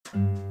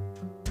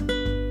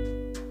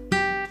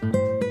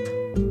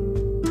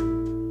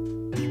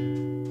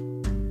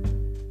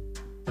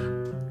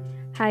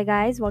Hi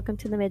guys, welcome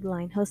to The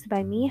Midline, hosted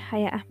by me,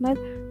 Haya Ahmed,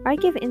 where I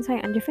give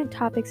insight on different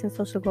topics and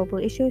social global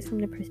issues from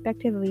the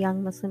perspective of a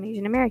young Muslim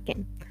Asian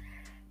American.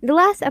 In the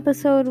last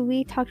episode,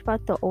 we talked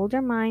about the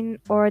older mind,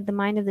 or the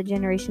mind of the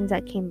generations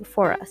that came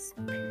before us.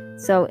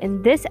 So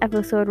in this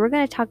episode, we're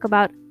going to talk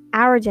about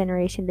our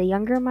generation, the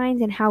younger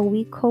minds, and how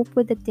we cope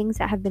with the things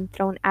that have been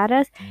thrown at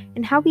us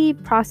and how we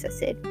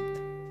process it.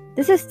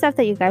 This is stuff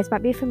that you guys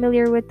might be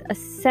familiar with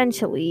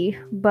essentially,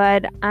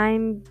 but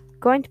I'm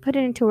going to put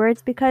it into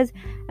words because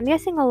I'm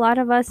guessing a lot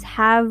of us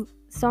have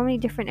so many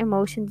different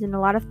emotions and a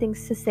lot of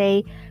things to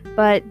say,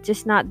 but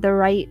just not the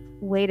right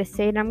way to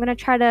say it. I'm going to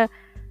try to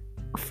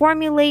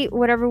formulate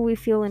whatever we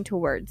feel into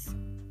words.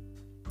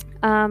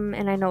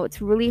 And I know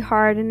it's really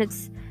hard, and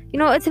it's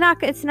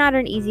not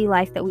an easy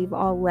life that we've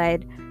all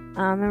led.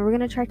 And we're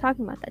going to try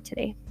talking about that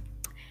today.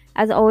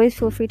 As always,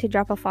 feel free to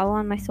drop a follow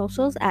on my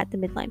socials at The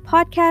Midline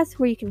Podcast,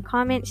 where you can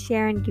comment,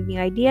 share, and give me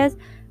ideas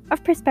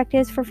of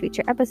perspectives for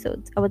future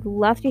episodes. I would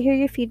love to hear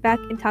your feedback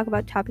and talk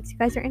about topics you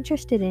guys are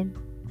interested in.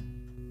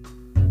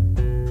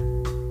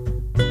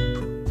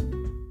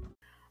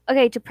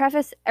 Okay, to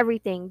preface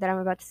everything that I'm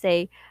about to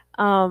say,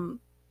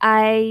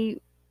 I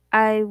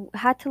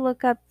had to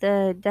look up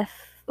the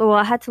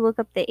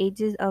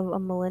ages of a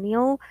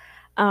millennial,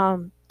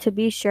 to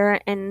be sure,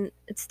 and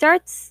it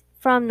starts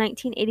from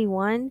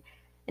 1981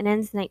 and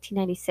ends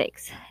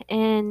 1996.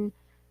 And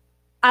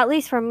at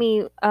least for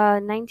me,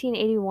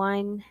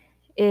 1981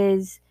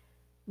 is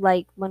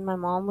like when my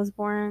mom was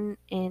born,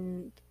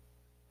 and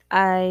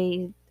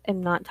I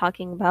am not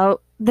talking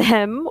about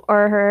them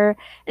or her,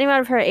 anyone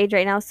of her age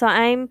right now. So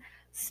I'm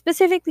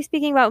specifically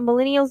speaking about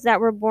millennials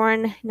that were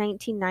born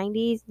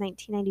 1990s,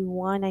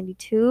 1991,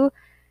 92,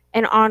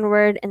 and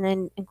onward, and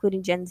then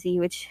including Gen Z,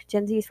 which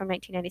Gen Z is from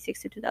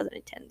 1996 to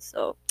 2010.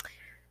 So,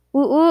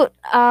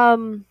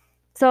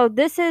 so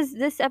this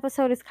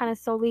episode is kind of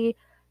solely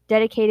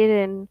dedicated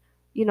and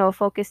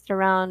focused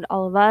around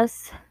all of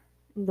us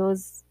in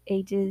those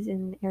ages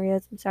and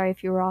areas. I'm sorry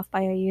if you were off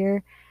by a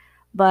year,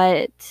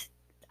 but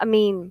I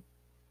mean,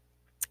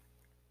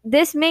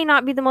 this may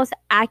not be the most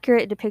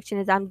accurate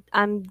depiction.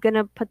 I'm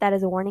gonna put that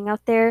as a warning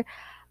out there.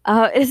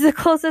 It's the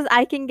closest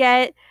I can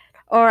get,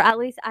 or at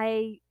least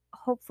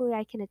hopefully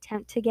I can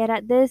attempt to get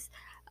at this.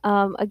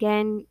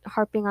 Again,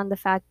 harping on the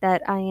fact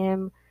that I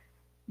am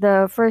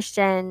the first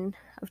gen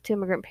of two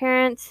immigrant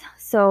parents,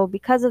 so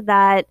because of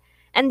that,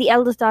 and the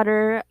eldest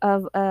daughter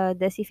of a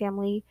Desi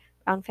family,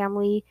 Brown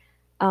family,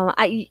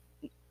 I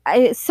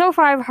so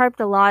far I've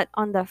harped a lot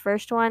on the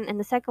first one, and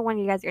the second one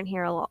you guys are gonna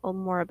hear a lot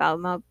more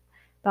about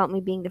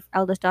me being the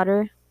eldest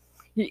daughter.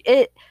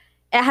 It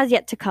has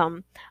yet to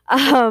come.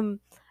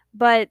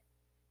 But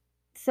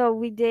so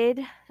we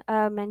did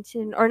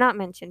mention, or not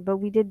mention, but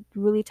we did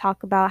really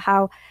talk about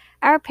how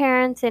our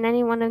parents and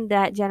anyone in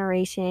that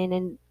generation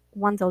and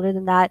ones older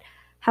than that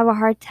have a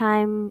hard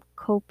time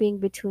coping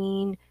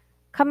between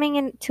coming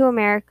into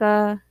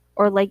America,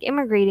 or like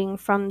immigrating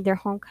from their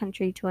home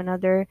country to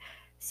another,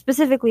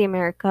 specifically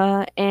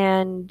America,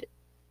 and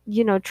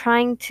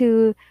trying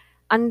to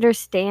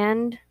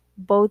understand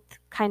both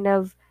kind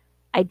of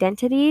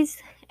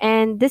identities.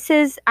 And this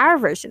is our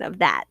version of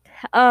that.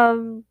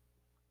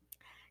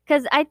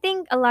 Because I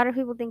think a lot of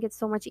people think it's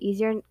so much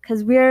easier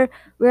because we're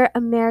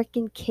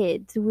American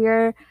kids.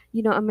 We're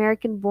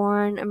American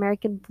born,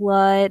 American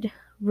blood,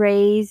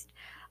 raised,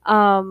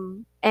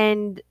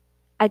 and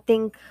I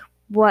think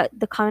what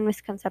the common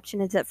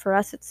misconception is that for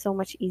us it's so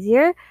much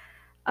easier,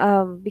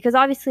 because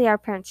obviously our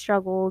parents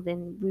struggled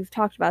and we've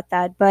talked about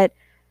that, but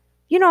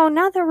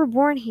now that we're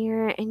born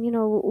here and,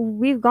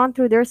 we've gone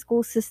through their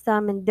school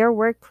system and their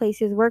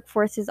workplaces,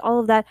 workforces,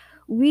 all of that,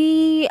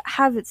 we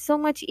have it so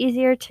much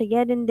easier to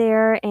get in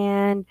there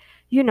and,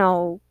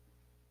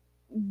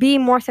 be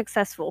more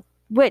successful,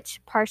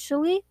 which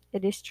partially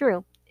it is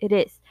true. It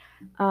is.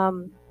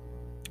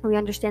 We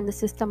understand the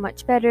system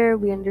much better.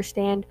 We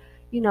understand,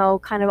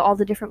 kind of all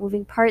the different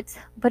moving parts,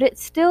 but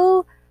it's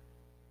still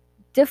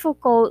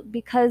difficult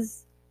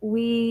because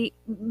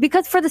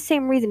for the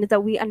same reason, is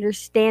that we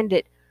understand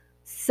it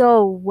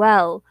so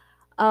well.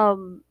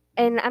 And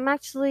I'm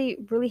actually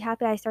really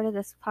happy I started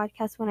this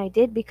podcast when I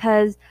did,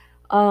 because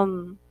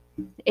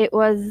it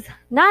was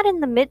not in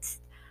the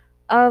midst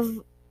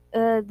of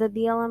the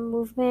BLM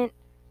movement,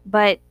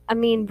 but I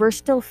mean, we're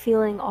still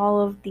feeling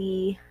all of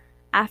the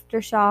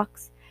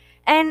aftershocks,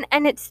 and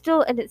it's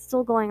still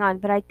going on.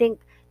 But I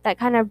think that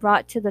kind of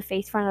brought to the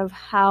face front of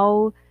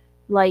how,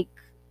 like,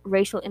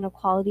 racial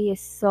inequality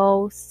is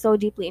so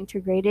deeply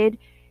integrated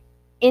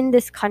in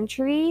this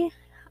country.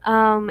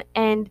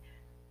 And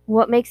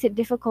what makes it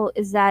difficult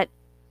is that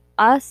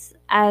us,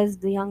 as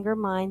the younger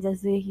minds,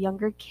 as the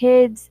younger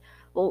kids,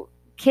 well,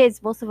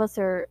 kids, most of us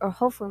are, or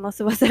hopefully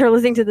most of us that are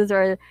listening to this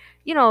are,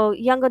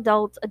 young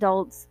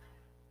adults,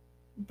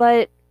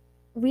 but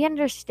we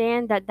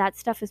understand that that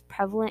stuff is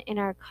prevalent in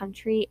our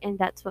country, and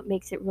that's what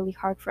makes it really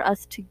hard for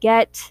us to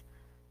get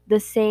the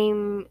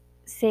same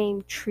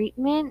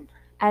treatment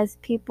as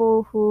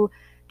people who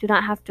do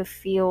not have to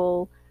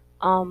feel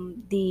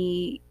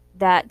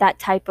that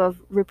type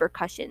of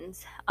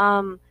repercussions,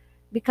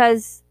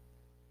 because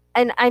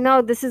and I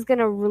know this is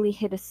gonna really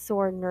hit a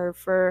sore nerve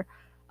for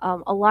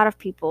a lot of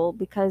people,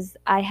 because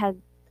I had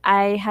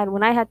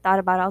when I had thought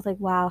about it, I was like,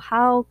 wow,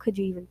 how could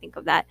you even think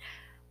of that?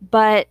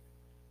 But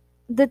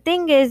the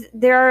thing is,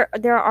 there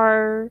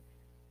are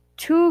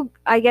two,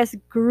 I guess,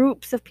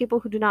 groups of people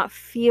who do not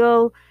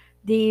feel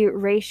the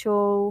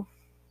racial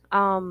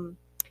um,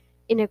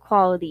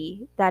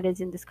 inequality that is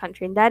in this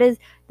country, and that is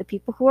the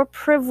people who are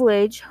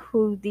privileged,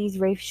 who these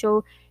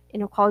racial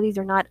inequalities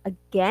are not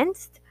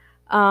against,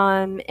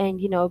 and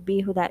be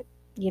who that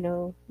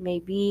may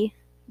be.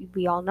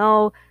 We all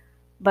know,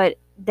 but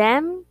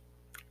them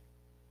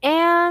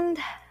and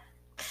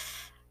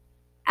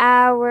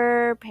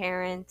our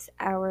parents,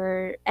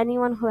 our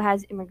anyone who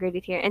has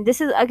immigrated here. And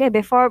this is okay,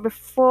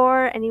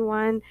 before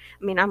anyone,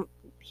 I mean, I'm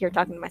here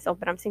talking to myself,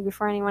 but I'm saying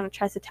before anyone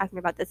tries to attack me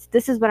about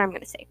this is what I'm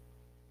going to say.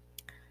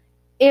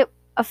 It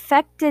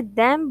affected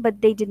them,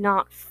 but they did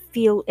not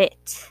feel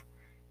it,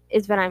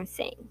 is what I'm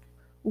saying.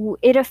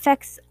 It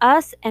affects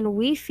us and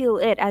we feel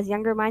it as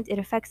younger minds. It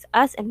affects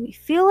us and we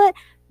feel it,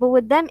 but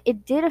with them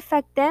it did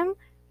affect them,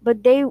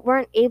 but they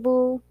weren't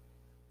able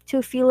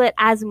to feel it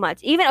as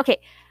much. Even okay,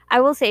 I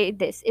will say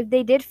this: if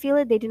they did feel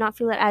it, they did not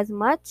feel it as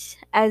much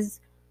as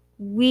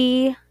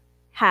we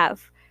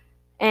have,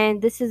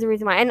 and this is the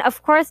reason why. And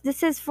of course,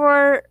 this is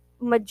for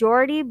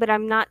majority, but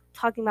I'm not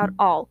talking about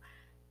all,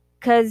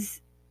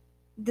 because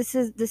this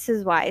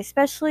is why,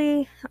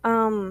 especially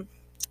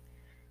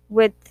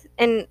with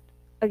and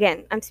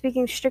again, I'm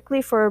speaking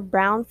strictly for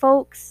brown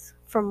folks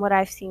from what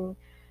I've seen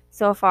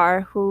so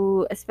far,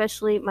 who,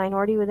 especially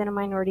minority within a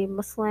minority,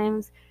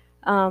 Muslims,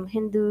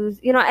 Hindus,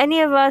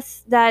 any of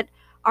us that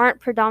aren't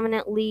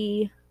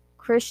predominantly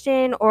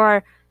Christian,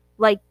 or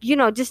like,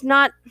 just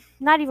not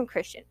even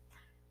Christian,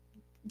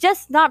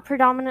 just not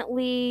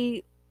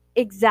predominantly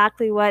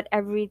exactly what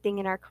everything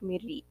in our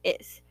community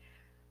is.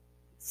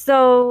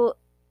 So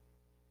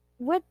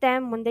with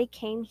them, when they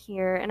came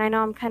here, and I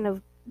know I'm kind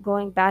of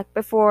going back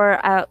to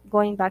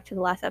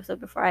the last episode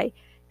before I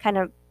kind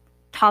of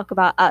talk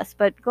about us,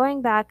 but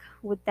going back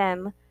with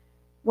them,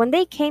 when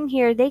they came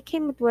here, they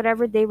came with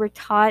whatever they were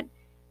taught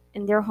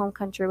in their home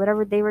country,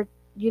 whatever they were,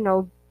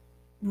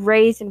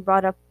 raised and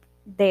brought up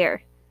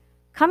there.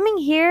 Coming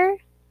here,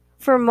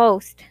 for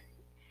most,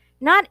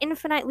 not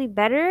infinitely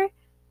better,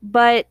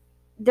 but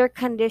their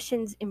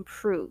conditions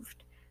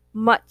improved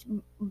much,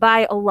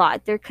 by a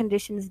lot. Their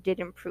conditions did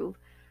improve.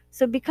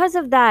 So because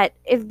of that,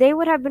 if they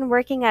would have been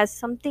working as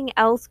something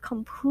else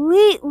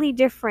completely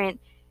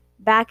different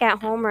back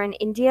at home or in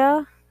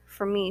India,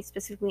 for me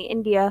specifically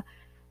India,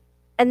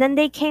 and then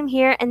they came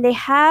here and they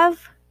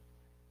have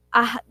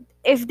a,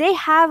 if they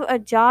have a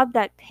job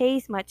that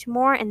pays much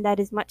more and that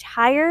is much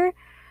higher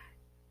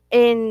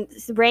in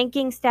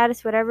ranking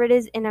status, whatever it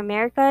is, in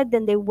America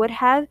than they would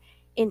have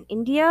in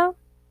India,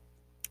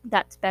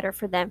 that's better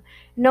for them.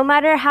 No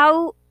matter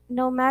how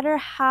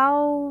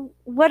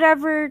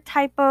whatever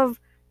type of,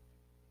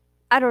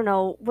 I don't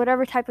know,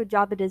 whatever type of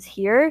job it is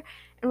here,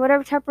 and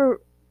whatever type of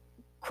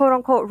quote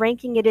unquote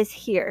ranking it is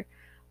here.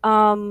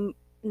 Um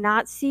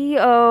Not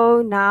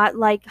CEO, not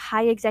like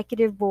high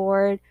executive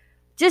board,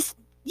 just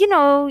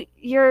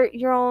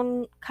your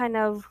own kind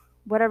of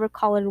whatever,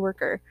 call it,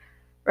 worker,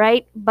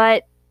 right?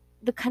 But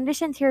the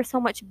conditions here are so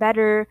much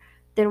better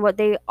than what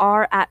they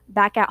are at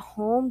back at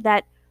home,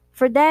 that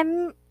for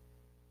them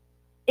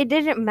it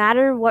didn't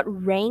matter what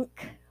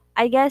rank,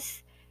 I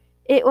guess,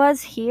 it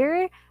was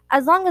here,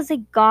 as long as they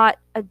got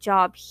a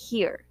job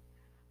here.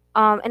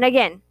 And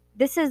again,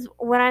 this is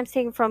what I'm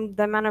saying from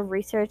the amount of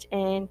research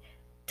and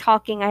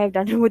talking I have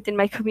done within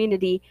my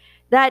community,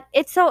 that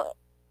it's so,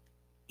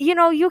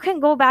 you can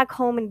go back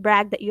home and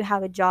brag that you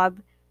have a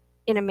job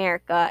in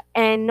America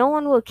and no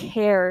one will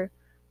care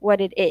what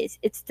it is.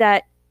 It's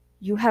that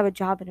you have a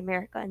job in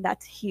America, and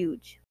that's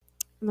huge.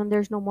 And then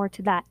there's no more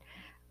to that.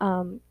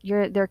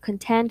 They're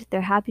content,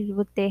 they're happy with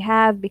what they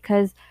have,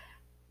 because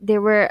they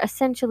were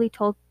essentially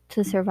told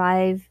to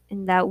survive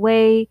in that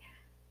way.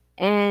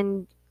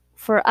 And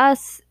for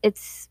us,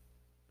 it's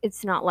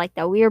not like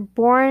that. We are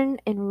born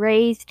and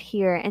raised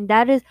here, and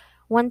that is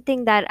one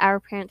thing that our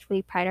parents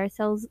really pride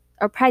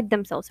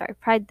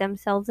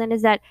themselves in,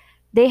 is that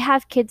they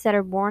have kids that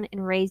are born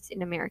and raised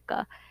in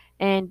America.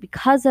 And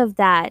because of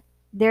that,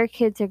 their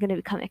kids are going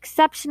to become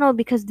exceptional,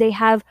 because they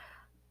have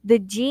the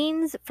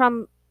genes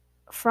from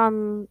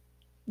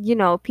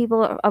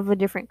people of a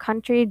different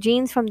country,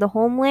 genes from the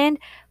homeland,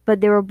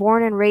 but they were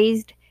born and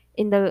raised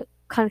in the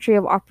country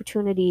of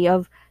opportunity,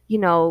 of you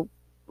know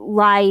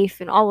life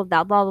and all of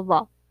that, blah blah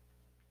blah.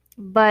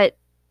 But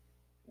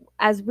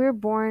as we're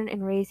born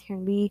and raised here,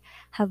 and we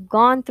have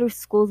gone through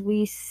schools,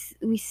 we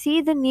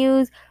see the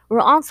news,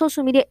 we're on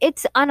social media,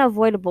 it's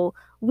unavoidable.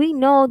 We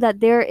know that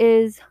there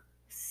is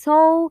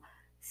so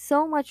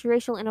much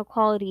racial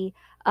inequality,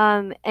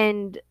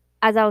 and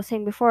as I was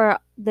saying before,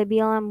 the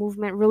BLM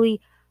movement really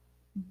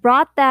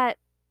brought that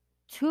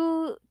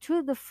to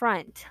the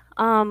front.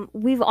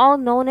 We've all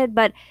known it,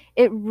 but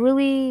it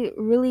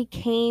really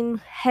came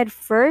head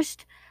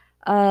first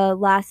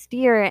last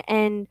year,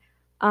 and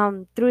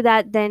through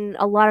that, then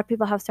a lot of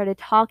people have started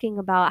talking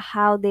about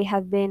how they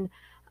have been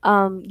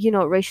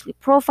racially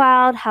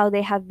profiled, how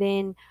they have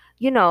been,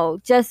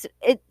 just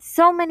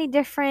so many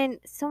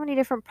different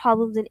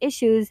problems and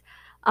issues.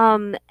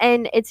 And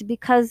it's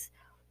because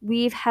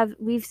we've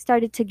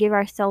started to give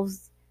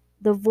ourselves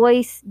the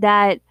voice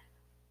that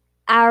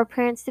our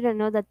parents didn't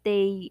know that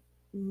they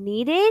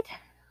needed,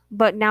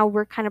 but now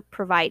we're kind of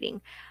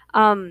providing.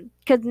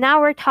 Because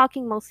now we're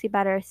talking mostly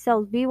about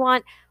ourselves.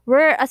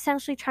 We're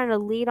essentially trying to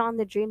lead on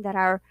the dream that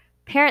our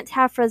parents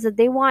have for us, that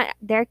they want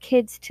their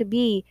kids to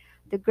be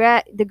the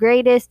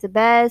greatest, the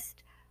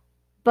best.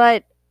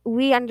 But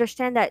we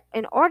understand that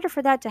in order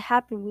for that to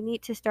happen, we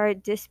need to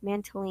start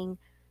dismantling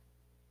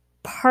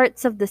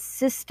parts of the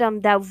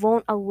system that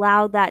won't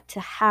allow that to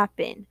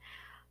happen.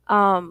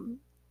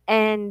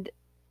 And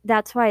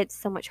that's why it's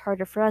so much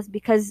harder for us,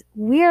 because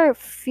we're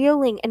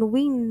feeling, and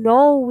we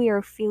know we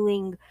are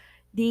feeling,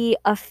 the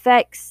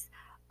effects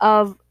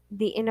of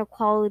the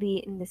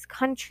inequality in this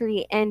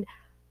country. And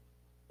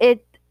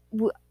it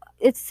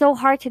it's so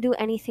hard to do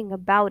anything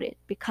about it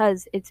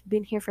because it's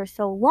been here for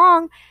so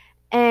long.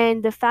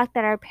 And the fact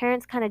that our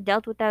parents kind of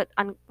dealt with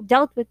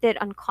it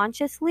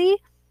unconsciously,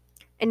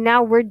 and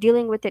now we're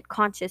dealing with it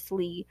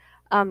consciously,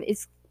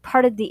 is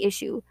part of the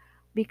issue,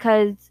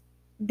 because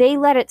they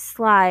let it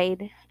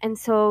slide. And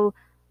so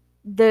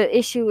the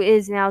issue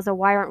is now, so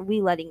why aren't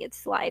we letting it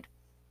slide?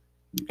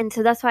 And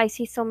so that's why I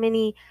see so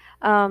many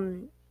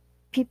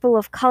people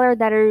of color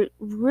that are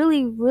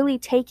really, really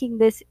taking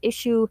this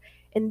issue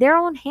in their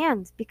own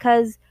hands,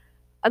 because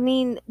I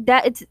mean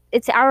that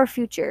it's our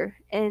future.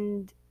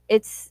 And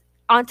it's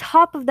on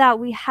top of that,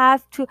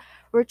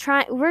 we're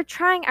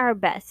trying our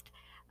best.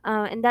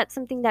 And that's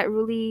something that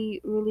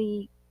really,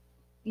 really,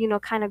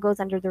 kind of goes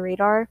under the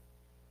radar,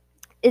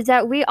 is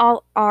that we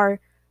all are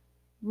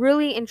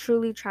really and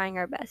truly trying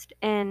our best.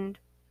 And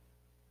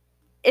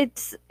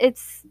it's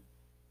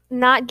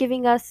not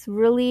giving us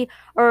really,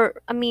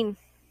 or I mean,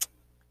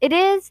 it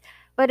is,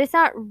 but it's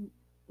not,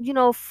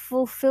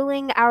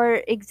 fulfilling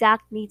our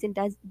exact needs and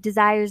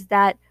desires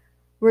that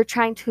we're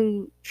trying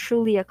to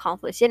truly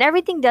accomplish. And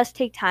everything does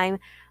take time,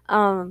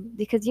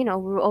 because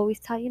we're always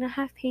taught,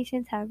 have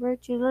patience, have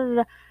virtue, blah, blah,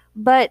 blah.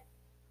 But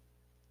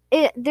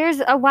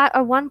there's a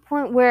one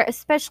point where,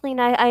 especially,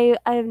 and I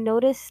have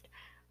noticed,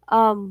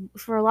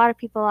 for a lot of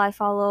people I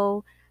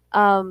follow,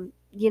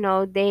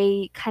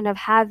 they kind of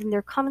have in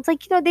their comments,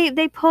 like,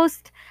 they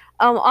post,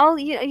 all,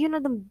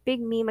 the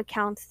big meme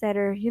accounts that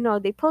are,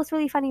 they post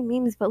really funny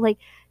memes, but like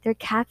their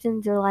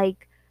captions are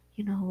like,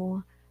 you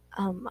know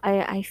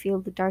I feel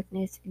the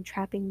darkness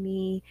entrapping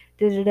me,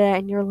 da da da.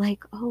 And you're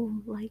like,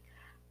 oh, like,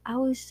 I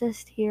was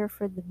just here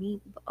for the meme.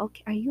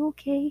 Okay, are you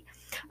okay?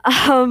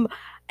 um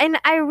and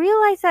I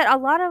realize that a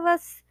lot of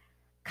us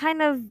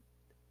kind of,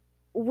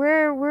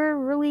 we're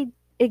really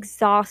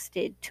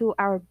exhausted to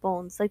our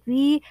bones. Like,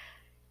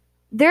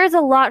 there's a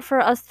lot for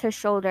us to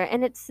shoulder,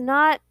 and it's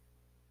not,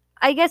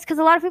 I guess, because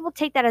a lot of people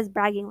take that as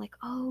bragging, like,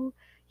 oh,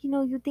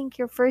 you think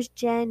you're first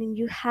gen and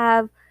you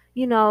have,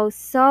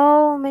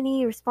 so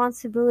many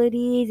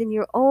responsibilities and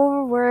you're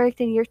overworked,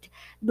 and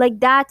like,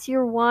 that's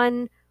your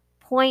one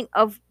point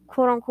of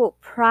quote unquote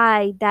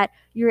pride, that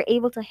you're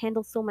able to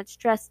handle so much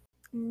stress.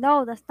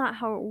 No, that's not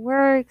how it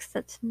works.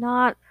 That's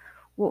not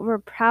what we're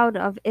proud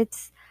of.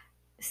 It's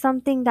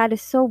something that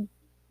is so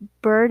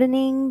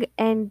burdening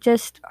and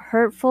just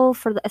hurtful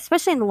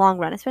especially in the long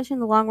run,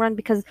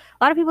 because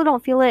a lot of people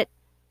don't feel it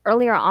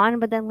earlier on,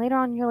 but then later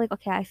on you're like,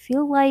 okay, I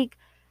feel like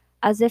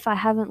as if I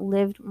haven't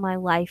lived my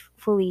life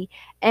fully.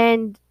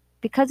 And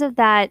because of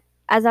that,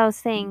 as I was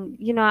saying,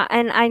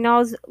 and I know I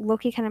was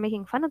low-key kind of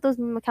making fun of those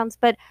meme accounts,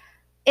 but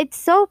it's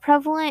so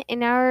prevalent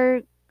in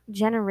our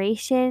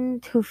generation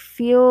to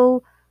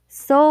feel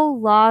so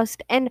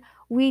lost. And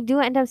we do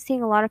end up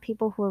seeing a lot of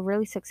people who are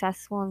really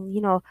successful,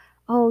 and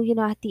oh,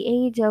 at the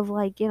age of,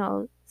 like,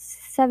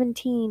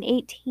 17,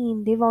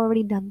 18, they've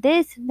already done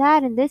this and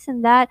that and this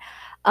and that.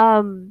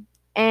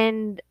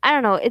 And I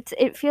don't know,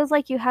 it feels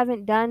like you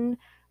haven't done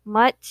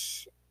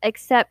much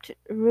except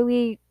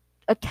really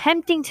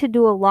attempting to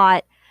do a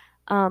lot,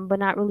 but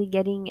not really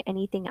getting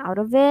anything out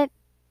of it.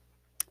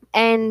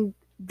 And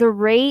the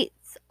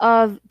rates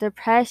of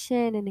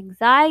depression and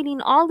anxiety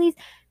and all these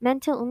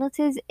mental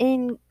illnesses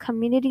in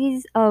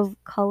communities of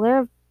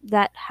color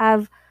that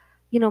have,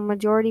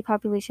 majority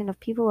population of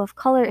people of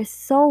color, is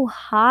so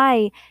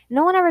high.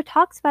 No one ever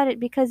talks about it,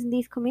 because in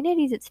these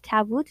communities it's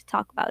taboo to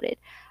talk about it.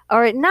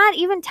 Or not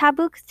even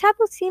taboo, because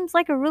taboo seems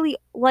like a really,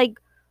 like,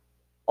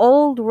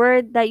 old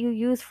word that you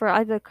use for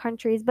other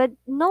countries, but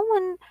no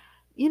one,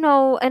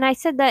 and I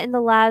said that in the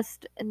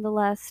last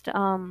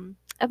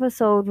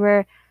episode,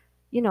 where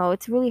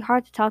it's really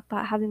hard to talk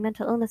about having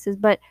mental illnesses.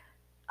 But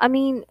I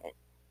mean,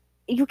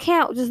 you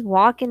can't just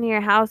walk into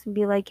your house and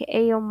be like,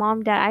 hey, yo,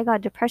 mom, dad, I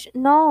got depression.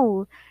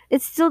 No,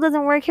 it still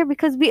doesn't work here,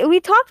 because we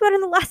talked about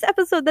in the last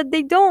episode that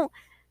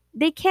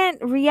they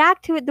can't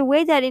react to it the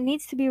way that it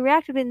needs to be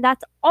reacted. And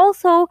that's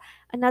also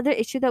another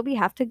issue that we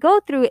have to go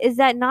through, is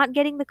that not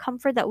getting the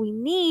comfort that we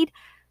need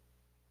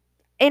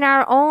in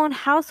our own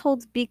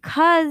households,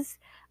 because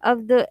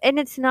of and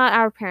it's not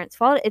our parents'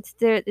 fault. It's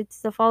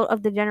the fault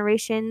of the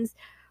generations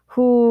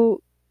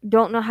who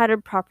don't know how to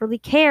properly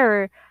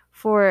care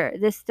for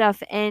this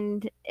stuff.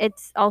 And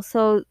it's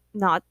also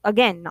not,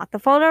 again, not the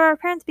fault of our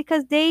parents,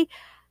 because they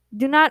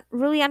do not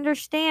really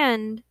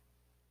understand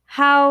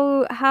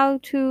how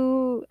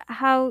to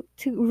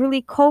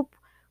really cope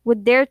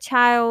with their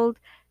child,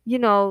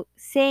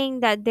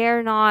 saying that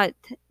they're not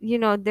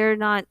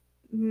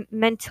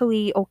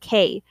mentally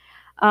okay.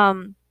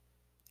 um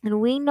and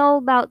we know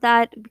about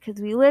that because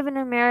we live in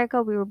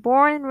America. We were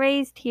born and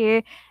raised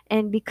here.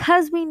 And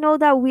because we know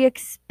that, we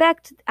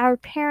expect our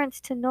parents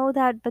to know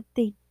that, but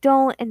they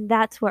don't. And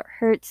that's what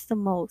hurts the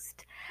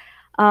most.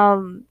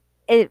 Um,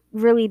 it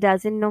really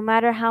does. And no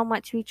matter how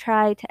much we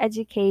try to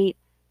educate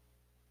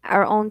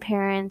our own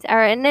parents,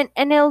 and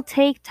it'll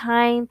take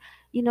time.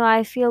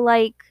 I feel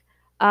like,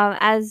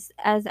 as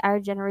our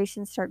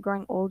generations start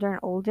growing older and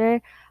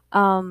older,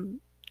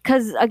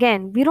 because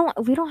again, we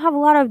don't have a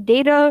lot of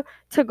data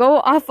to go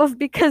off of,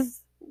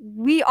 because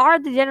we are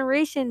the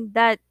generation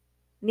that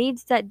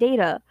needs that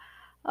data,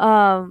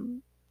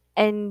 um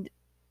and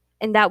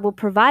that will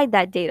provide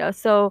that data.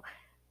 So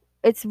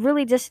it's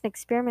really just an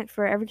experiment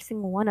for every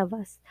single one of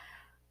us,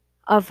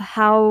 of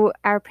how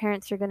our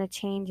parents are going to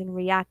change and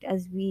react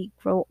as we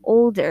grow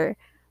older.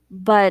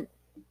 But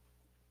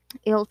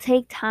it'll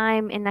take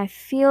time. And I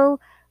feel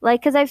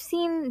like, because I've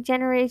seen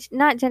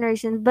not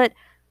generations, but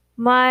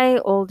my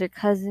older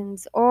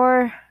cousins,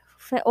 or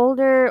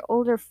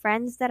older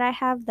friends that I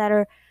have, that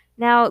are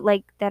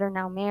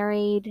now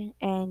married,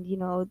 and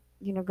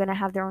gonna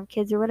have their own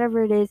kids or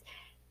whatever it is.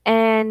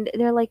 And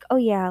they're like, oh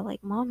yeah,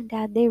 like mom and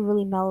dad, they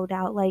really mellowed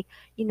out. Like,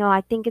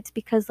 I think it's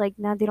because like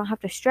now they don't have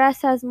to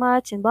stress as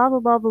much, and blah blah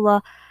blah blah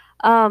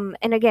blah.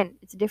 And again,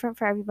 it's different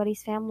for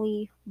everybody's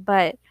family,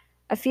 but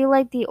I feel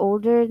like the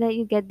older that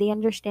you get, they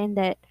understand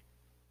that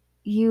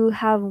you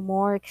have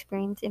more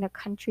experience in a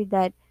country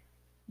that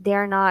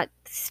they're not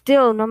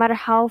still, no matter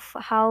how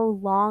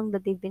long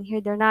that they've been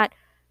here, they're not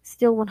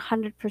still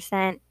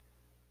 100%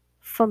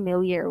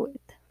 familiar with.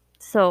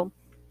 So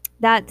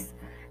that's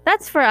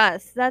for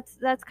us.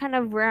 That's kind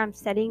of where I'm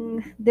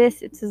setting this.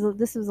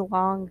 This was a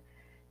long,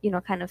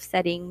 kind of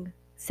setting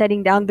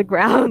down the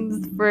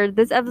grounds for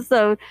this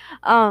episode.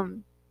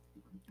 Um,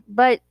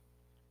 but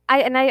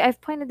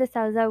I've pointed this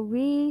out, is that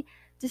we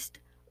just,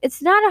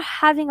 it's not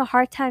having a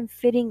hard time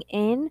fitting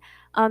in.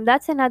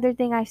 That's another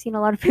thing I've seen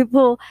a lot of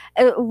people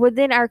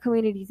within our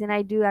communities, and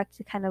I do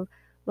actually kind of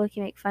look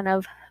and make fun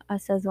of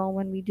us as well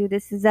when we do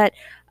this. Is that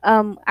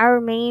our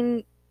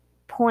main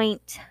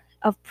point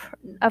of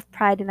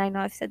pride, and I know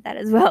I've said that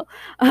as well.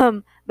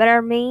 But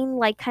our main,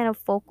 like, kind of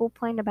focal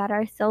point about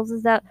ourselves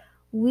is that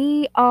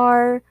we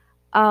are,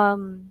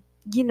 American,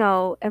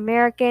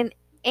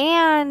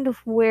 and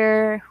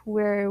we're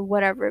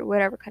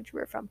whatever country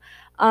we're from.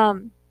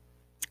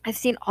 I've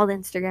seen all the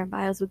Instagram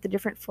bios with the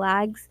different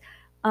flags.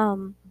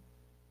 Um,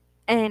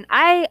 and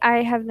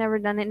I have never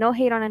done it. No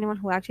hate on anyone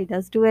who actually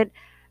does do it.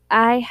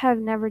 I have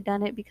never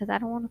done it because I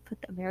don't want to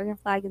put the American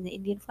flag and the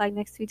Indian flag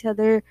next to each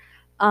other,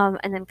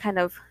 and then kind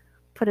of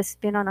put a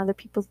spin on other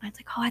people's minds.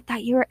 Like, oh, I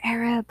thought you were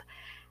Arab.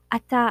 I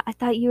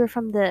thought you were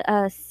from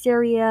the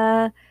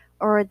Syria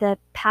or the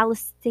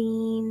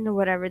Palestine, or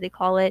whatever they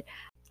call it.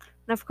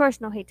 And of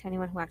course, no hate to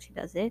anyone who actually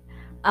does it.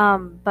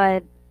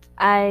 But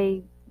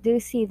I do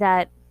see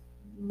that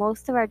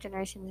most of our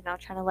generation is now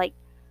trying to, like,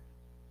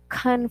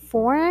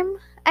 conform,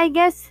 I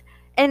guess.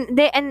 And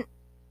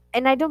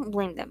I don't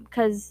blame them,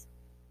 because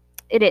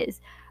it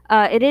is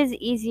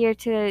easier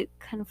to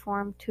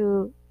conform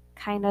to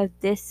kind of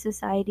this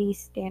society's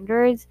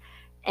standards,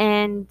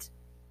 and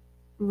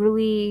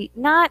really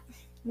not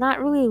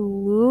really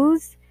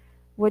lose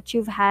what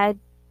you've had,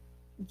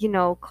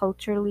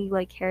 culturally,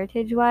 like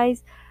heritage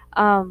wise,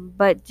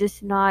 but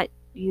just not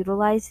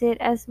utilize it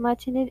as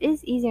much. And it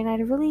is easier,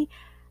 and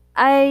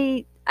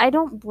I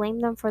don't blame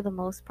them for the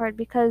most part,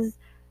 because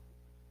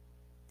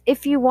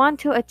if you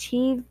want to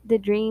achieve the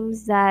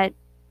dreams that,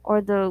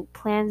 or the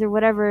plans, or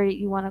whatever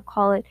you want to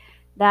call it,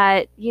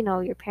 that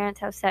your parents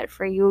have set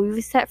for you,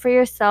 you've set for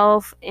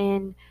yourself,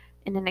 in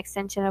an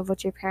extension of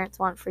what your parents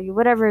want for you,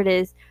 whatever it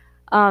is.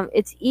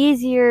 It's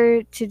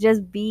easier to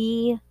just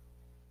be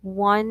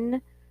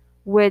one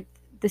with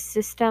the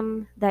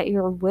system that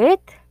you're with,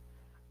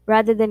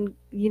 rather than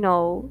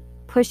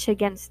push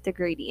against the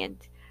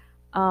gradient.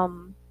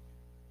 um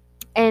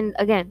and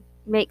again,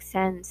 makes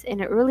sense,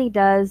 and it really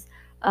does.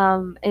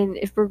 And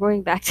if we're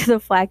going back to the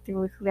flag thing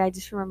quickly, I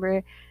just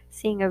remember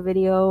seeing a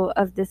video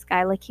of this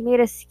guy, like, he made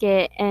a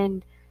skit,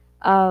 and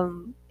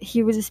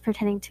he was just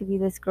pretending to be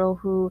this girl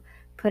who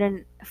put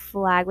a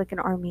flag, like an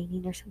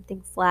Armenian or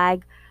something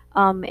flag,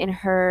 in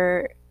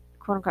her,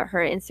 quote unquote, her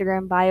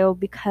Instagram bio,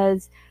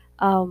 because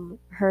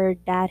her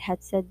dad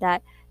had said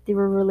that they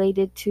were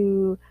related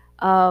to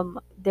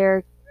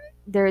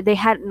they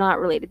had not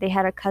related. They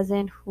had a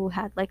cousin who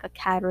had, like, a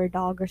cat or a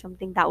dog or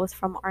something that was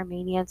from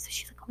Armenia. So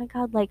she's like, "Oh my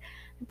god, like,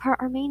 I'm part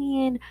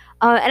Armenian,"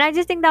 and I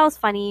just think that was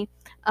funny.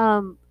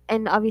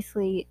 And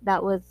obviously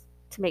that was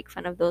to make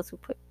fun of those who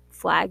put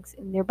flags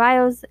in their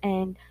bios.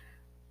 And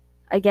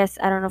I guess,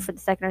 I don't know, for the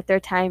second or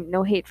third time,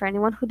 no hate for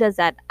anyone who does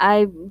that.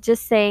 I'm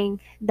just saying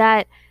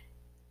that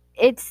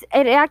it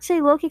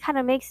actually low-key kind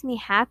of makes me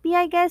happy,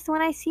 I guess,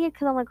 when I see it,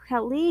 because I'm like,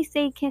 at least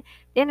they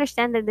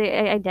understand that they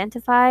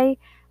identify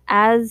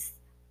as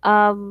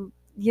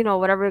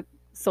whatever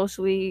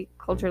socially,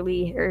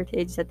 culturally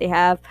heritage that they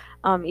have.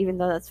 Even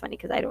though that's funny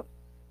because I don't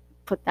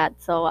put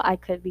that, so I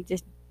could be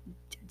just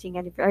judging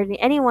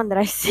anyone that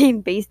I've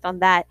seen based on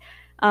that.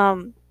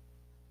 um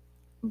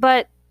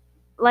but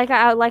like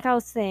I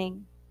was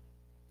saying,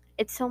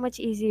 it's so much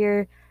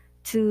easier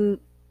to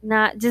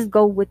not just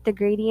go with the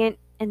gradient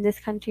in this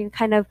country and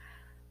kind of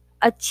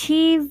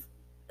achieve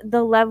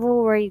the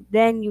level where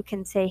then you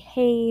can say,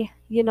 hey,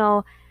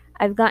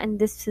 I've gotten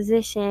this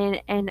position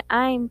and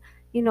I'm,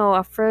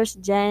 a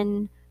first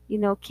gen,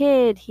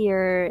 kid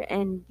here,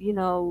 and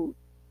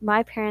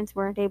my parents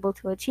weren't able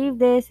to achieve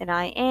this and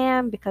I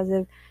am because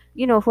of,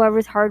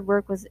 whoever's hard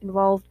work was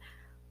involved.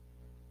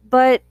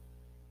 But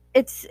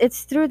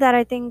it's through that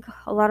I think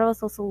a lot of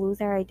us also lose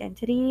our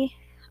identity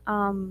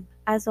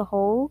as a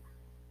whole,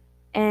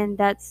 and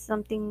that's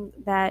something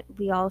that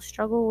we all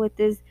struggle with.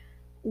 Is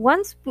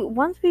once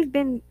we've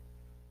been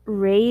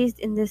raised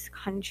in this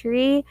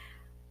country,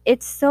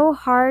 it's so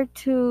hard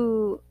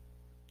to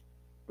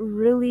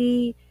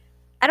really,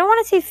 I don't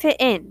want to say fit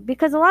in,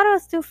 because a lot of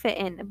us do fit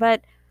in,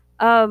 but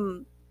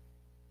um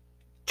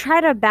try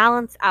to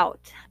balance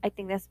out. I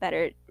think that's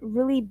better.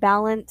 Really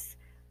balance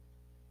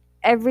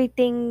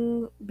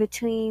everything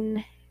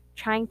between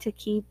trying to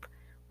keep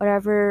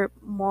whatever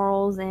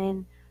morals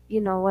and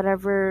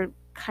whatever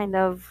kind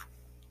of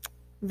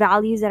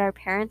values that our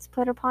parents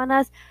put upon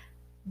us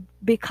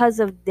because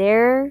of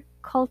their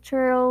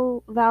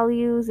cultural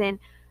values and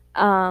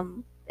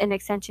an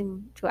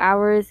extension to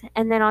ours,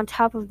 and then on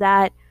top of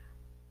that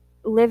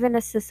live in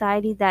a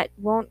society that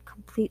won't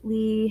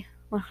completely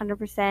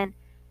 100%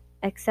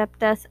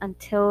 accept us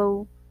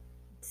until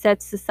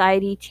said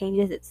society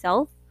changes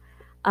itself.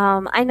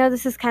 I know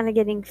this is kind of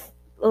getting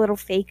a little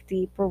fake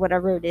deep or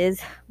whatever it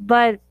is,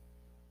 but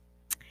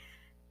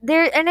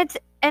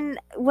and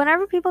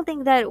whenever people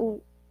think that,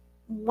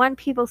 when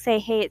people say,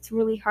 hey, it's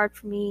really hard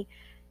for me,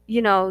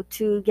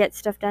 to get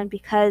stuff done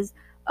because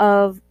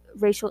of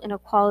racial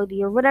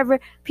inequality or whatever,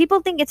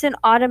 people think it's an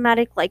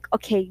automatic, like,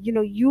 okay,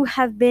 you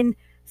have been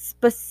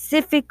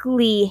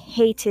specifically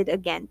hated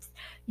against.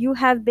 You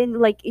have been,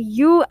 like,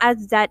 you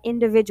as that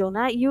individual,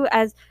 not you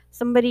as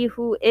somebody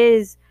who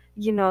is,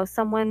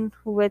 someone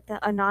who with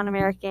a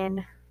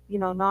non-American,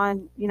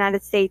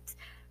 non-United States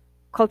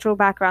cultural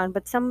background,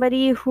 but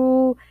somebody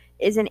who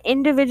is an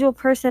individual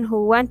person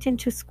who went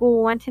into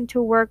school, went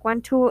into work,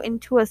 went to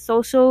into a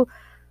social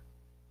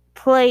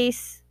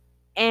place,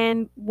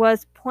 and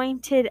was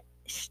pointed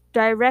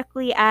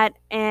directly at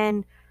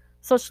and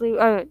socially,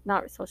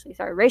 not socially,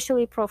 sorry,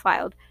 racially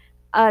profiled.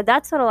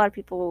 That's what a lot of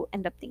people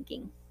end up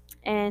thinking,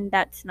 and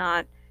that's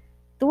not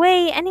the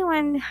way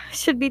anyone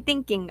should be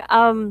thinking.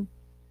 And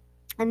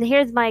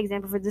here's my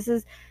example for this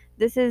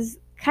is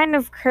kind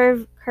of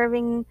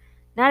curving,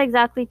 not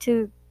exactly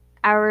to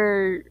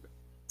our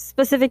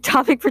specific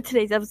topic for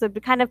today's episode,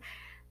 but kind of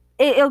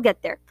it'll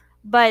get there.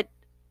 But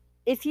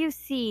if you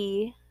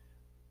see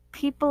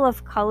people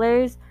of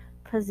colors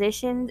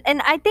positions,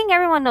 and I think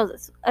everyone knows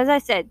this, as I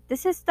said,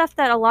 this is stuff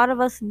that a lot of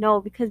us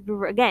know because we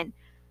were, again,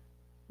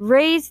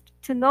 raised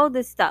to know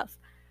this stuff.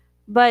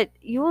 But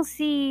you will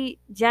see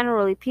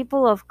generally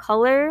people of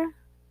color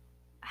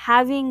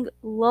having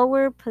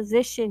lower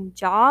position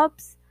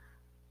jobs,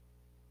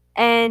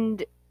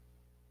 and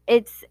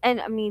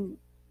I mean,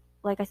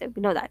 like I said,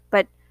 we know that,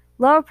 but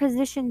lower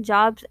position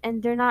jobs,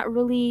 and they're not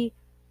really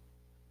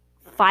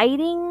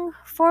fighting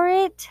for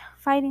it,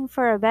 fighting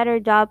for a better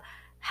job,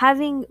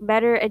 having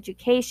better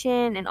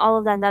education and all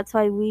of that. And that's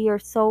why we are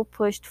so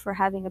pushed for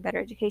having a better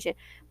education.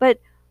 But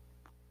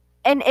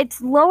and it's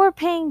lower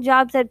paying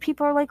jobs that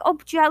people are like, oh,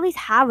 but you at least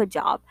have a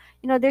job.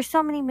 There's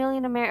so many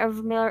million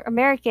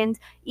Americans,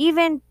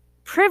 even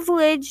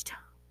privileged,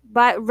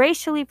 but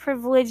racially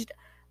privileged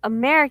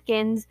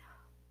Americans,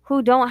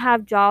 who don't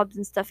have jobs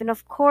and stuff. And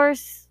of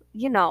course,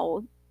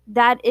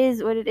 that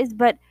is what it is.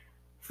 But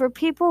for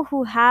people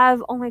who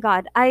have, oh my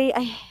god,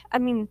 I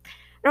mean,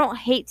 I don't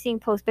hate seeing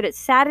posts, but it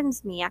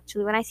saddens me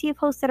actually when I see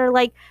posts that are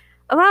like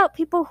about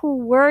people who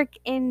work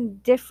in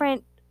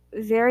different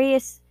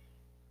various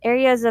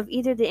areas of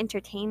either the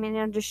entertainment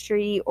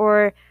industry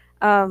or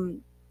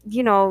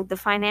the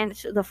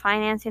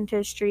finance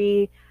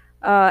industry,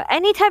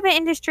 any type of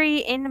industry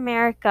in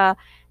America,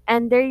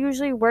 and they're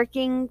usually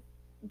working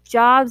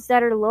jobs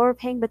that are lower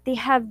paying, but they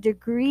have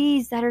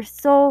degrees that are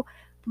so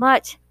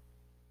much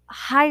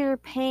higher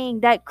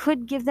paying that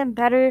could give them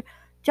better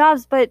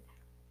jobs, but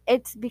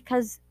it's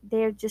because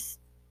they're just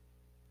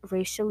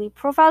racially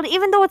profiled,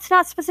 even though it's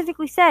not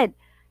specifically said.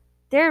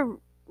 They're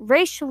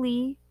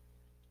racially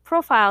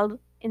profiled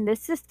in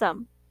this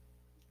system.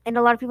 And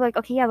a lot of people are like,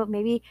 okay, yeah, but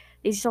maybe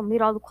they just don't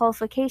meet all the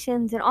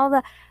qualifications and all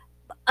that.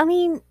 I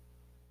mean,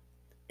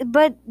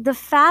 but the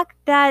fact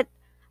that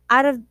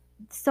out of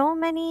so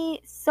many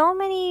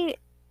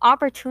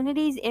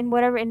opportunities in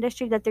whatever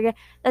industry that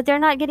they're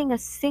not getting a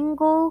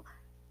single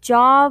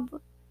job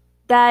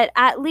that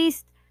at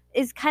least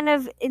is kind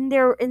of in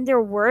their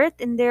worth,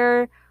 in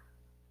their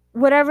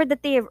whatever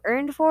that they have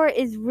earned for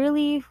is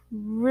really,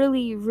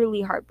 really,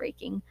 really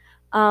heartbreaking.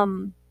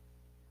 Um,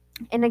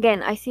 and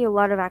again, I see a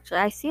lot of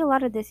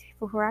these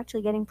people who are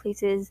actually getting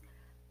places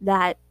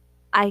that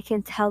I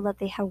can tell that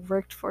they have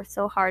worked for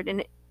so hard.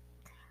 And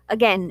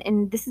again,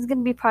 and this is going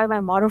to be probably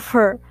my motto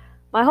for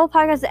my whole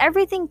podcast,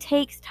 everything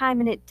takes time,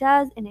 and it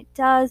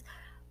does,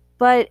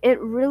 but it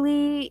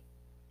really,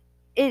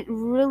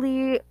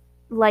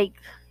 like,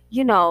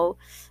 you know,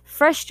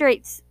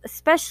 frustrates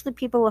especially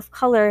people of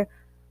color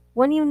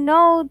when you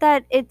know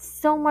that it's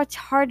so much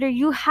harder.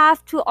 You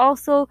have to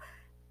also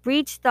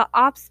reach the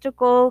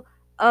obstacle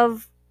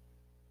of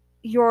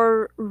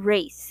your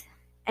race.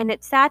 And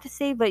it's sad to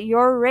say, but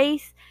your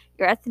race,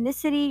 your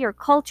ethnicity, your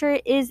culture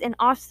is an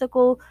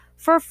obstacle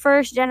for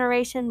first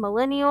generation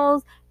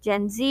millennials,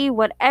 Gen Z,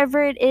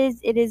 whatever it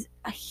is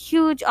a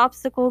huge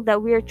obstacle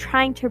that we are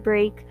trying to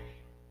break.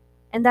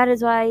 And that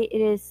is why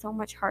it is so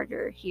much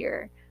harder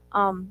here.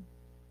 Um,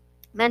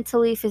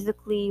 Mentally,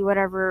 physically,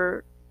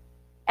 whatever,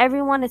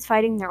 everyone is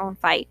fighting their own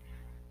fight.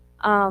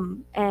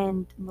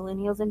 And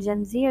millennials and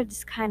Gen Z are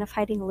just kind of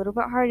fighting a little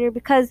bit harder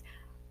because,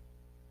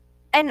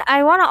 and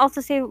I want to also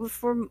say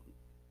for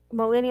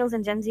millennials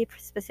and Gen Z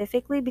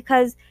specifically,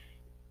 because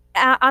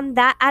at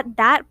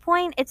that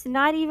point, it's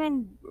not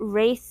even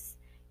race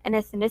and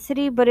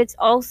ethnicity, but it's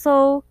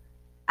also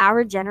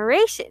our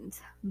generations,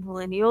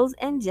 millennials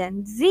and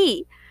Gen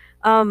Z.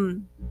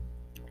 Um,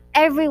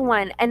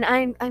 Everyone, and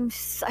I'm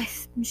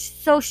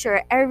so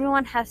sure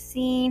everyone has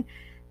seen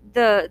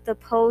the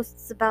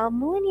posts about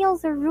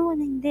millennials are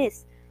ruining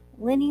this,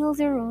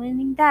 millennials are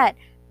ruining that,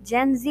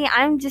 Gen Z.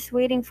 I'm just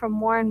waiting for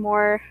more and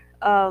more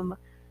um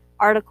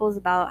articles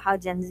about how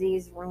Gen Z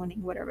is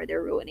ruining whatever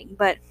they're ruining.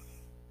 But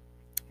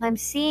I'm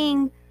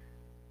seeing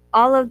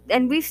all of,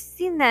 and we've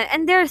seen that,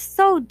 and they're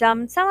so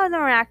dumb. Some of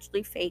them are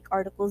actually fake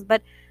articles,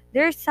 but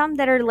there's some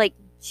that are like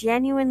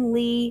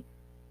genuinely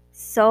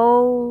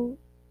so,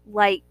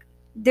 like,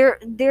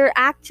 they're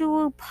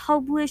actual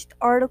published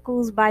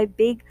articles by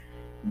big,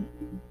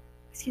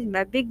 excuse me,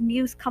 by big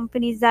news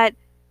companies that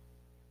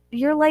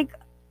you're like,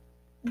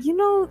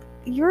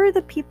 you're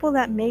the people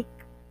that make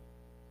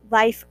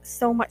life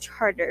so much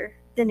harder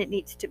than it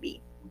needs to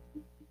be.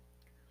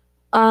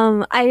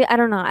 I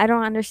don't know. I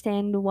don't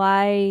understand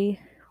why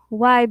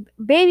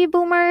baby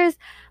boomers,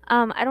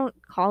 I don't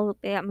call it,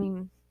 I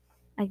mean,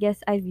 I guess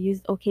I've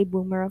used okay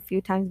boomer a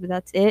few times, but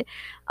that's it.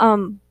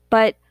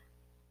 But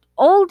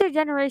older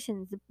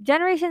generations, the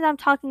generations I'm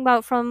talking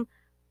about from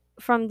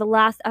the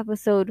last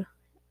episode,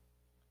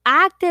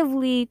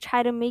 actively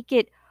try to make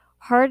it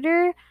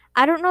harder.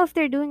 I don't know if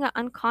they're doing it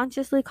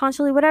unconsciously,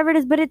 consciously, whatever it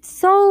is, but it's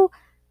so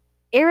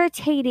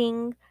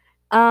irritating,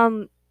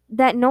 um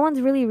that no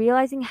one's really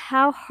realizing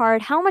how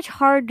much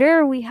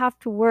harder we have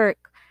to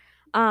work,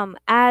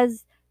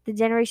 as the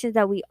generations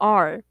that we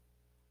are.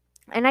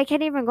 And I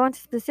can't even go into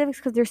specifics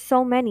because there's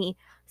so many,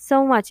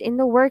 so much in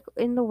the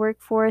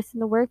workforce, in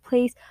the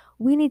workplace.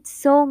 We need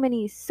so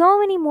many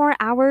more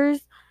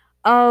hours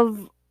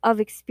of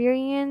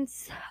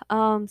experience,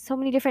 so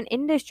many different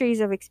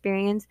industries of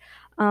experience.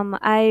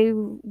 I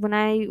When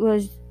I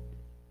was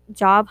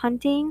job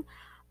hunting,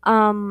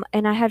 and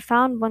I had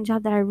found one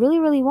job that I really,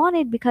 really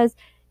wanted because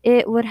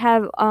it would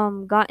have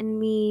gotten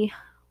me,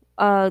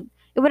 uh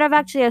it would have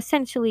actually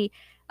essentially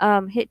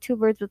hit two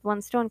birds with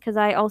one stone, because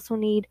I also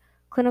need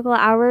clinical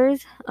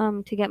hours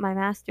to get my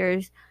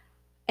master's,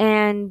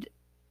 and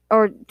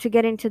or to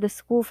get into the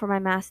school for my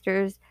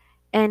master's.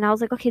 And I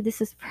was like, okay,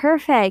 this is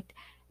perfect.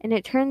 And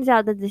it turns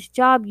out that this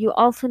job, you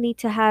also need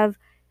to have,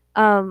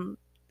 um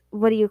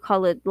what do you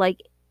call it,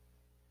 like,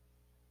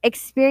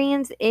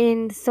 experience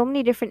in so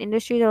many different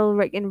industries,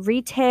 like in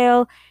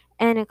retail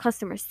and in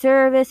customer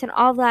service and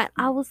all that.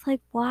 I was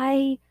like,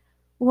 why?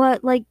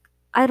 What? Like,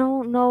 I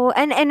don't know.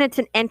 And it's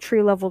an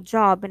entry level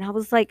job, and I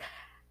was like,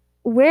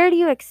 where do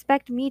you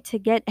expect me to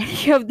get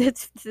any of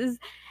this? This is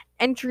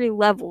entry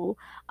level.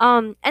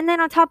 And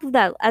then on top of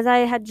that, as I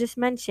had just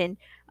mentioned,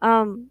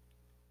 um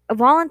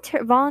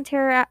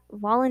volunteer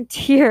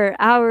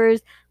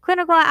hours,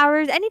 clinical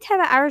hours, any type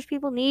of hours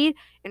people need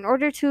in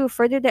order to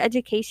further their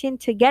education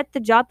to get the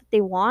job that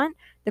they want,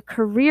 the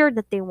career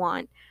that they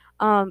want,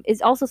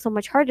 is also so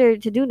much harder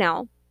to do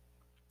now,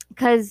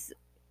 because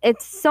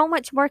it's so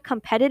much more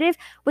competitive,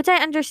 which I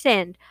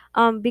understand.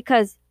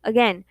 Because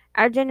again,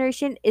 our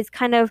generation is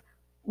kind of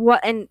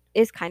what and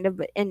is kind of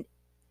and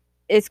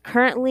is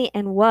currently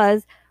and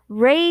was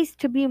raised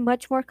to be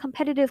much more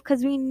competitive,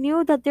 because we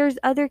knew that there's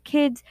other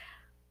kids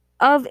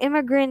of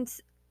immigrants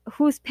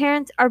whose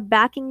parents are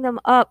backing them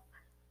up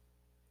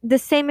the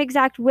same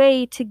exact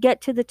way to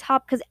get to the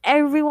top, because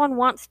everyone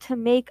wants to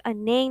make a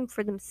name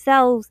for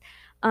themselves,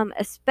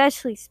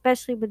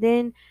 especially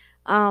within,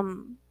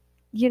 um,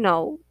 you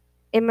know,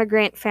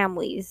 immigrant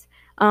families.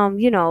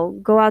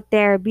 Go out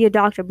there, be a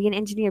doctor, be an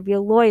engineer, be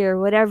a lawyer,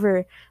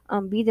 whatever.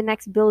 Be the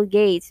next Bill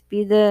Gates,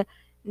 be the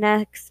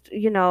next,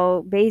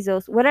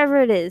 Bezos, whatever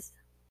it is.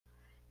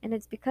 And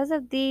it's because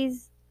of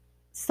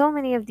so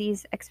many of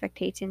these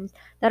expectations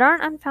that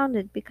aren't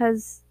unfounded,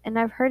 because, and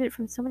I've heard it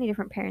from so many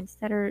different parents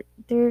that are,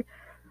 they're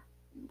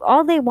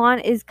all they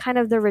want is kind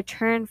of the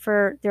return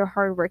for their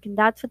hard work, and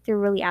that's what they're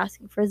really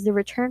asking for, is the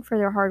return for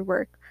their hard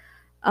work.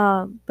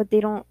 But they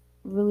don't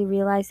really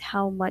realize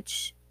how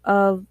much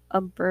of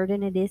a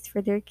burden it is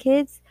for their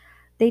kids.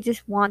 They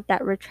just want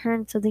that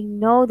return so they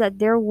know that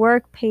their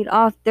work paid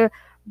off. Their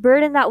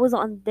burden that was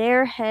on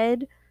their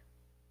head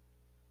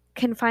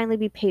can finally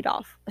be paid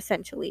off,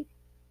 essentially.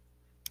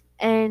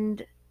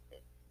 And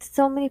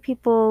so many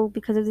people,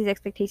 because of these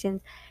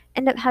expectations,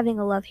 end up having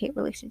a love hate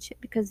relationship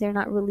because they're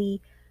not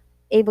really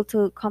able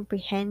to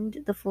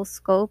comprehend the full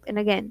scope. And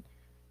again,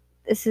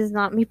 this is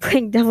not me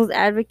playing devil's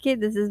advocate.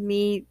 This is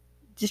me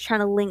just trying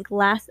to link the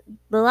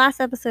last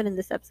episode and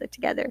this episode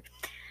together.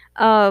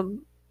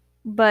 Um,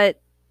 but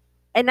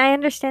and I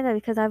understand that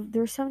because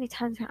there's so many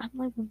times where I'm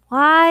like,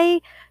 why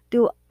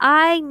do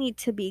I need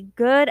to be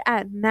good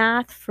at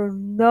math for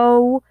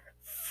no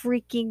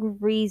freaking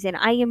reason?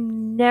 I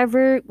am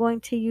never going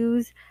to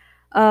use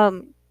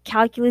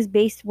calculus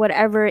based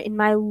whatever in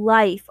my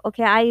life.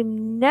 Okay, I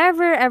am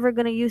never ever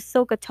gonna use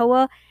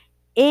SOHCAHTOA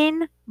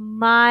in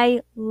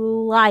my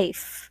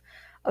life.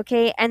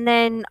 Okay, and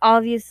then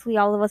obviously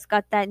all of us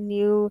got that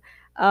new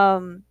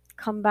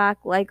comeback,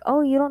 like,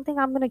 oh, you don't think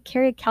I'm gonna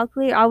carry a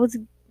calculator?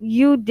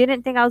 You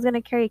didn't think I was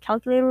gonna carry a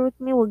calculator with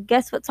me? Well,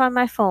 guess what's on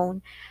my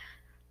phone?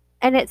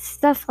 And it's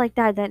stuff like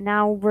that that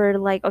now we're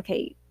like,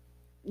 okay,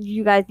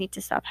 you guys need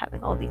to stop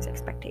having all these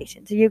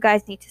expectations. You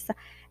guys need to stop.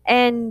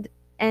 And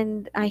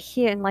I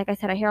hear, and like I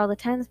said, I hear all the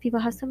times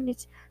people have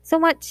so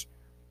much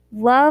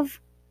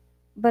love,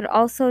 but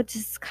also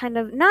just kind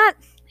of not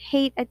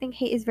hate. I think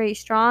hate is very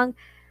strong.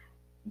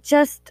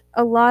 Just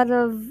a lot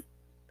of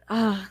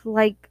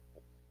like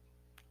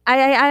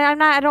I'm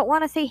not, I don't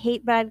want to say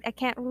hate, but I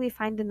can't really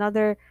find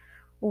another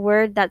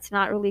word that's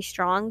not really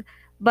strong,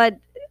 but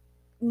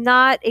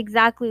not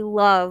exactly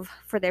love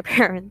for their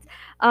parents.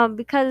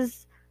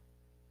 Because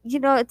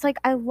it's like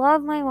I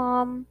love my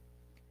mom,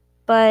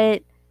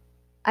 but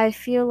I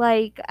feel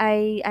like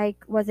I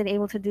wasn't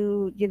able to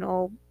do,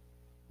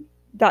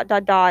 dot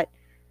dot dot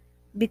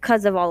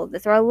because of all of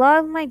this. Or I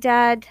love my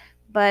dad,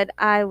 but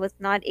I was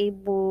not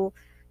able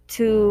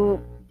to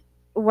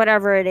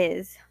whatever it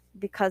is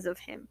because of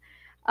him.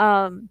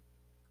 Um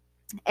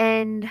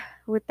and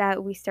with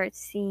that, we start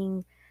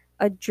seeing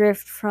a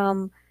drift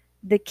from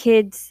the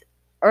kids,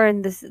 or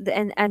in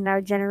and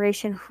our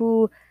generation,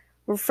 who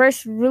were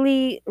first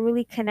really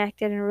really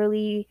connected and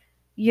really,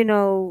 you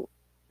know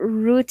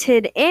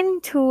rooted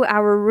into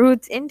our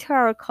roots, into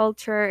our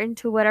culture,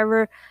 into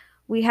whatever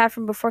we had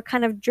from before,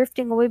 kind of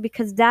drifting away,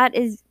 because that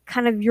is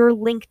kind of your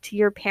link to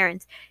your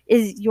parents,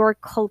 is your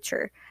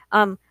culture.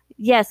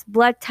 Yes,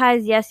 blood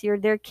ties, yes, you're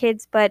their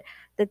kids, but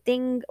the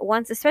thing,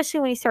 once, especially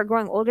when you start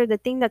growing older, the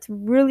thing that's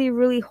really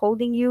really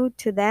holding you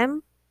to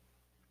them,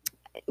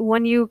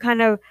 when you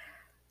kind of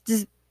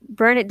just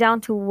burn it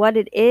down to what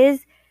it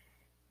is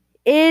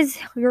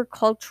your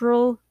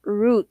cultural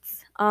roots.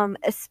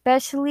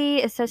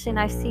 Especially, and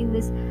I've seen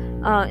this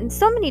in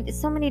so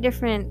many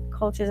different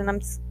cultures, and I'm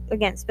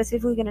again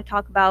specifically going to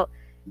talk about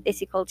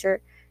Desi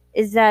culture,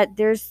 is that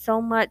there's so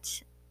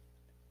much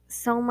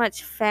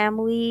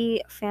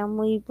family,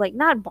 like,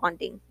 not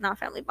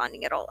family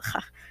bonding at all.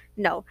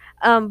 No.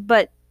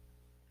 But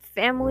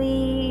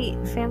family,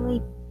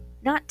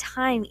 not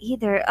time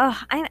either.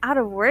 I'm out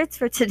of words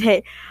for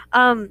today.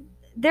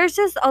 There's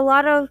just a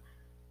lot of,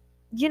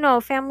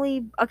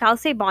 family, okay, I'll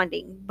say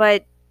bonding,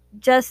 but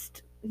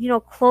just,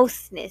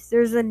 closeness.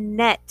 There's a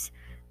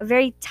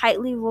very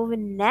tightly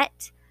woven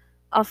net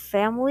of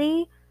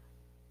family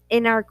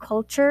in our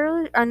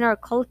cultures,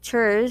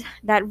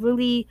 that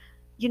really,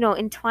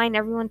 entwine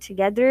everyone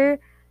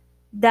together,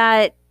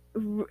 that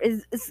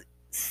is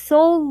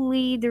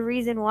solely the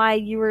reason why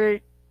you were,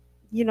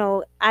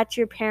 at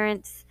your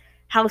parents'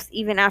 house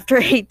even after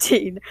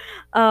 18.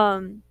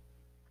 Um,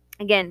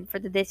 Again, for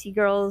the Desi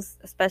girls,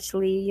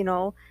 especially,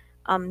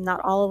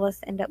 not all of us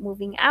end up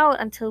moving out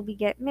until we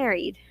get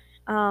married,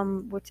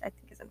 which I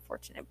think is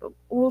unfortunate, but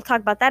we'll talk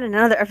about that in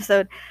another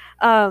episode.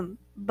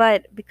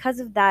 But because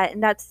of that,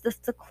 and that's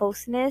just the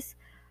closeness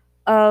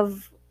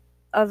of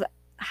of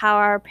how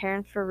our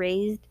parents were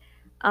raised,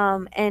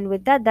 and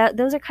with that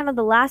those are kind of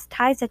the last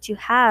ties that you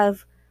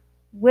have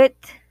with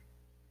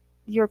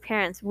your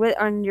parents, with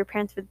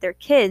their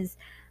kids.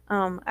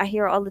 I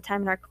hear all the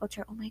time in our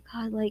culture, oh my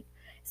god, like,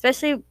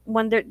 especially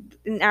when they're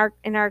in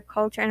our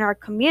culture, in our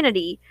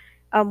community,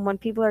 when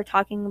people are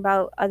talking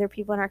about other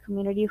people in our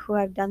community who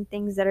have done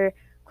things that are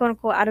quote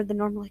unquote out of the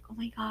norm, like, oh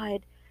my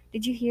god,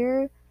 did you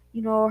hear,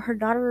 her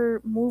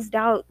daughter moved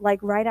out like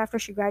right after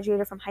she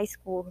graduated from high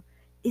school?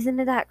 Isn't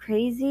it that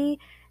crazy?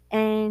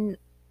 And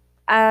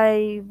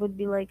I would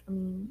be like,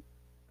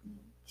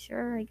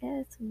 sure, I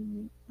guess.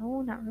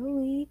 No, not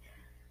really.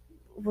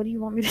 What do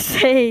you want me to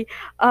say?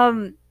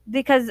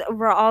 Because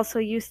we're also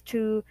used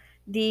to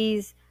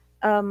these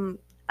um,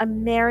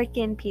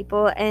 American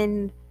people,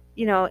 and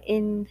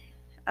in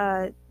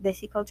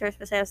Desi culture,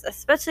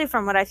 especially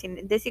from what I've seen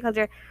in Desi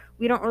culture,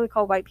 we don't really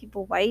call white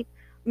people white.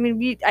 I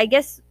mean, I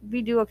guess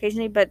we do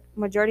occasionally, but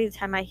majority of the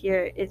time I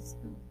hear is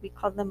we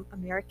call them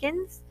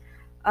Americans.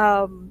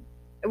 Um,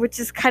 which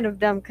is kind of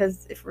dumb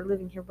because if we're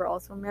living here, we're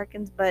also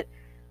Americans. But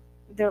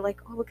they're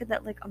like, oh, look at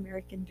that like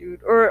American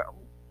dude, or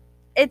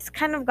it's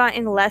kind of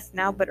gotten less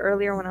now. But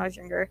earlier when I was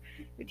younger,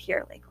 you'd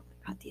hear like, oh my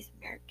god, these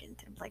Americans,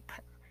 and I'm like,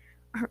 but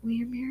aren't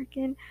we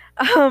American?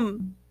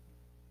 Um,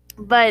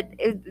 but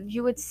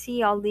you would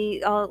see all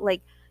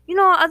like,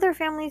 other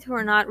families who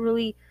are not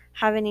really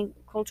have any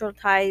cultural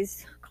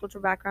ties,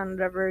 cultural background,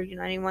 whatever,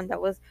 anyone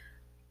that was,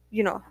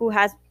 who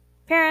has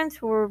parents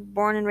who were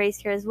born and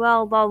raised here as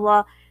well, blah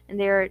blah, and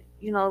they're,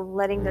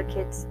 letting their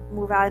kids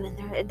move out,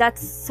 and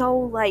that's so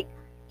like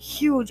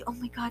huge. Oh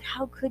my god,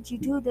 how could you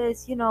do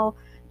this?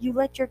 You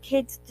let your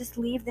kids just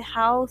leave the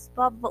house,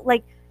 blah blah,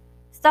 like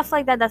stuff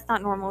like that. That's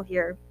not normal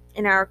here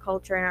in our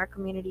culture, in our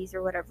communities,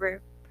 or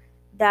whatever.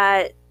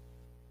 That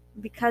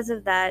because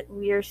of that,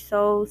 we are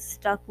so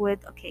stuck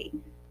with, okay,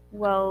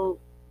 well,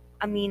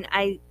 I mean,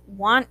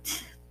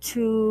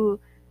 to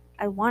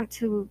I want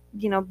to,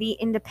 be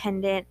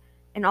independent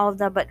and all of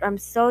that, but I'm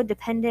so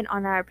dependent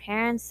on our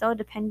parents, so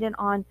dependent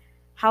on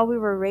how we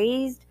were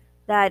raised,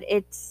 that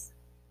it's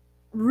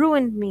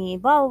ruined me,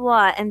 blah blah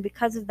blah. And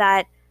because of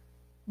that,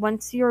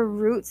 once your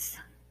roots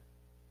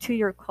to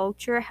your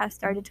culture has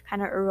started to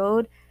kind of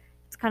erode,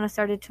 it's kind of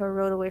started to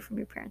erode away from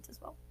your parents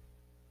as well.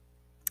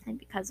 And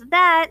because of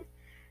that,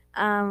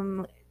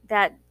 um,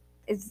 that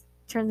is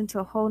turned into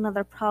a whole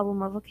nother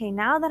problem of, okay,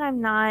 now that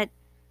I'm not,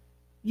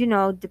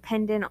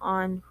 dependent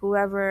on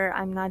whoever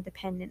I'm not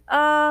dependent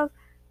of,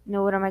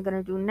 what am I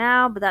gonna do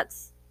now? But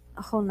that's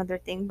a whole nother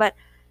thing. But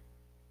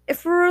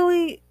if we're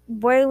really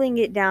boiling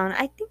it down,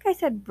 I think I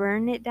said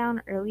burn it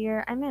down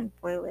earlier. I meant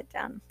boil it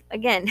down.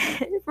 Again,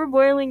 if we're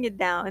boiling it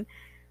down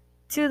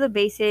to the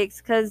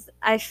basics, because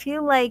I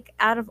feel like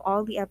out of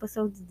all the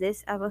episodes,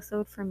 this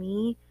episode for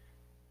me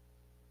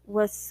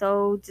was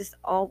so just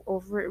all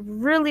over,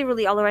 really,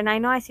 really all over. And I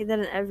know I say that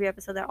in every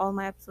episode, that all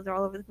my episodes are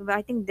all over the place, but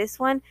I think this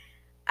one,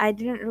 I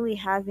didn't really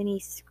have any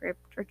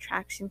script or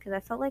traction because I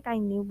felt like I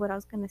knew what I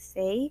was gonna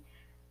say,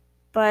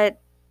 but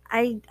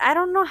I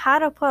don't know how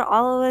to put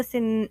all of us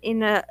in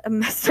a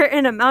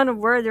certain amount of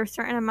words or a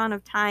certain amount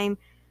of time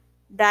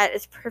that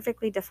is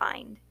perfectly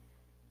defined.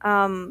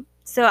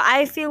 So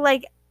I feel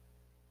like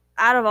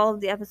out of all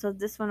of the episodes,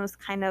 this one was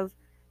kind of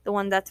the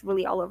one that's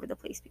really all over the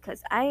place,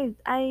 because I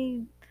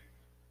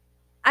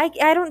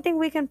don't think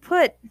we can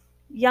put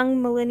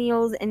young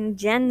millennials and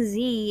Gen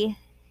Z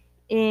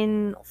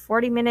in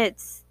 40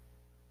 minutes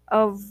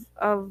of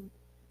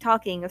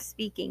talking, of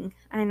speaking.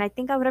 And I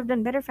think I would have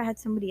done better if I had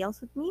somebody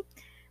else with me.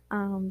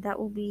 That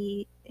will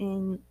be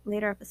in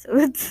later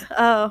episodes.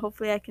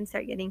 Hopefully I can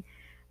start getting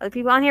other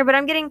people on here, but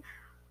I'm getting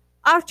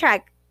off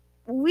track.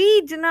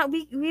 We do not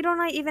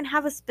even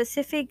have a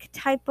specific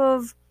type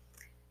of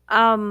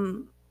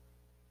um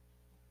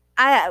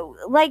I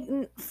like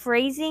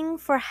phrasing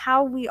for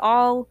how we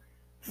all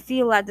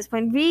feel at this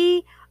point.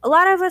 A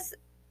lot of us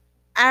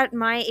at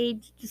my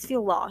age just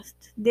feel lost.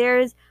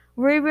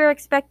 We were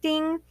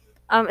expecting,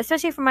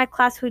 especially for my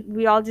class, who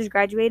we all just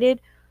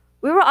graduated,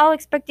 we were all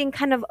expecting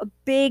kind of a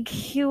big,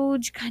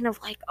 huge kind of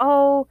like,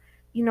 oh,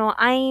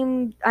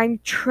 I'm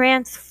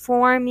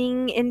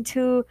transforming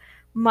into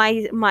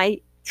my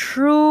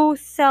true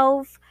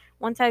self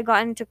once I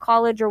got into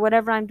college or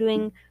whatever I'm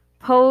doing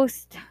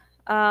post,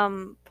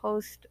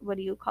 what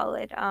do you call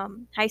it,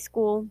 high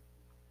school.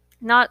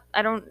 Not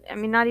I don't I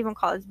mean, not even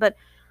college, but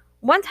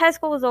once high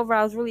school was over,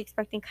 I was really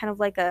expecting kind of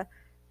like a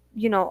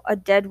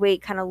dead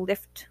weight kind of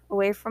lift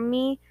away from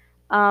me.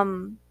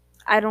 Um,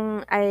 I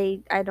don't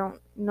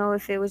know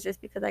if it was just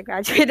because I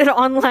graduated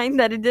online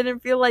that it didn't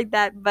feel like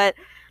that, but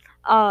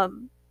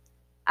um,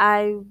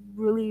 I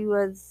really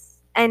was,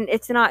 and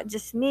it's not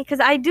just me, because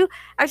I do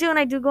actually, when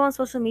I do go on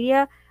social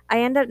media,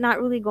 I end up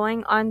not really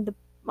going on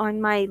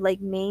my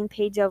like main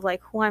page of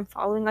like who I'm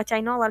following, which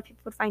I know a lot of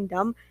people would find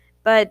dumb,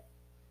 but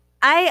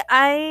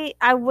I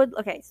would,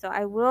 okay, so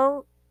I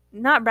will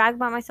not brag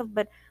about myself,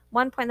 but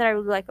one point that I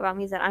really like about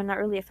me is that I'm not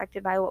really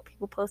affected by what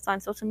people post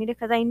on social media,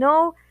 because I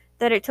know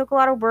that it took a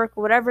lot of work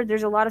or whatever.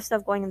 There's a lot of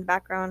stuff going in the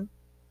background.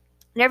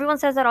 And everyone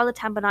says that all the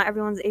time, but not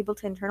everyone's able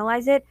to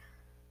internalize it.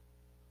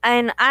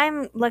 And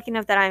I'm lucky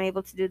enough that I'm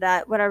able to do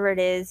that, whatever it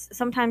is.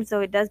 Sometimes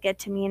though it does get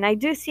to me, and I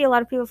do see a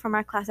lot of people from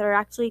my class that are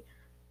actually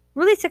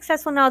really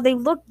successful now. They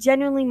look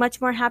genuinely much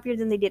more happier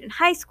than they did in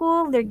high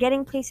school. They're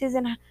getting places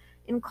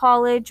in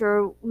college,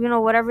 or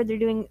whatever they're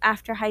doing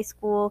after high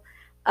school.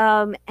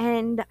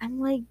 And I'm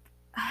like,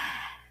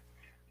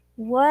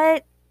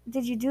 what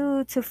did you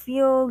do to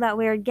feel that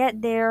way or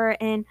get there,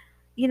 and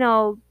you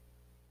know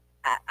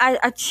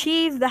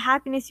achieve the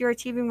happiness you're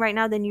achieving right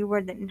now than you were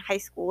in high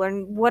school or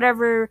in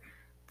whatever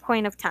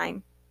point of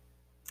time?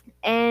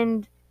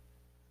 And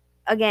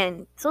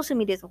again, social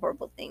media is a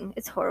horrible thing.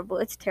 It's horrible.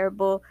 It's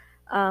terrible.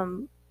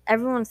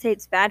 Everyone say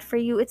it's bad for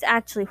you. It's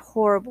actually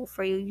horrible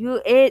for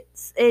you. It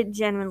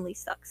genuinely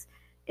sucks.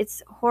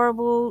 It's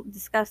horrible,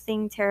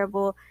 disgusting,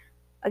 terrible.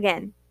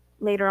 Again,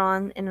 later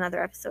on in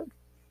another episode.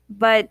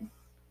 But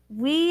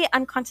we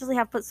unconsciously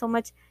have put so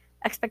much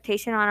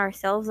expectation on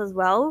ourselves as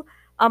well.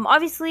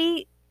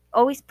 Obviously,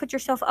 always put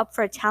yourself up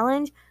for a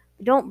challenge.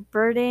 Don't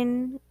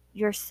burden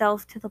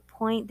yourself to the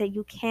point that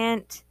you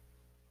can't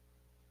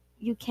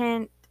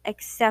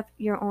accept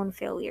your own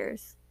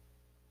failures.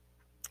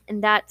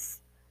 And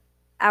that's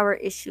our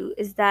issue,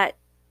 is that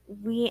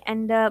we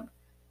end up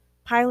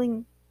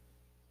piling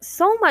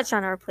so much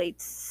on our plate,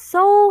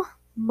 so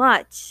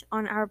much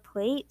on our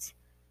plate,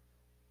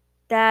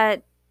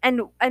 that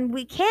and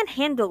we can't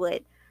handle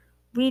it.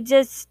 We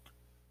just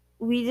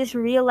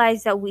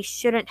realize that we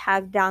shouldn't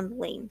have down the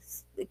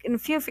lanes. Like, in a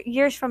few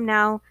years from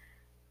now,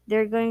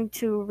 they're going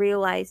to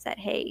realize that,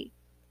 hey,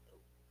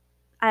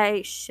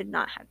 I should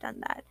not have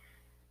done that.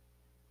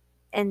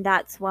 And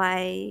that's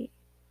why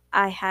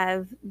I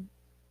have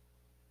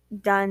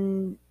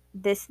done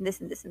this and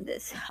this and this and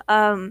this.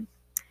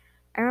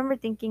 I remember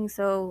thinking,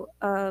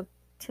 I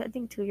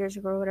think 2 years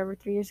ago or whatever,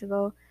 3 years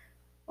ago,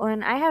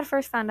 when I had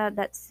first found out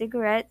that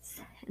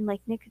cigarettes and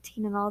like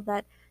nicotine and all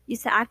that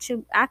used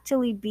to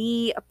actually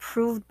be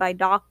approved by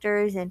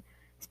doctors and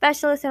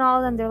specialists and all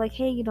of them. They're like,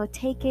 hey,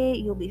 take it,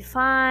 you'll be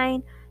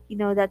fine.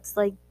 That's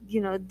like,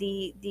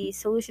 the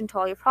solution to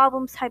all your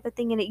problems type of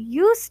thing. And it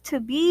used to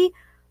be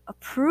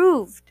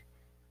approved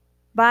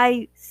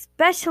by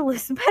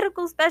specialists,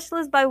 medical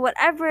specialists, by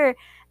whatever.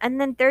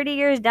 And then 30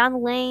 years down the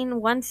lane,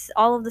 once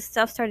all of the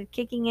stuff started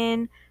kicking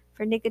in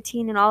for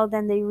nicotine and all of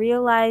them, they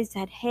realized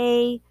that,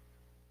 hey,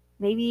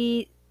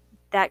 maybe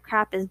that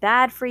crap is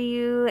bad for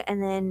you.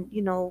 And then,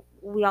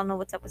 we all know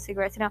what's up with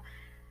cigarettes now.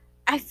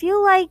 I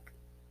feel like,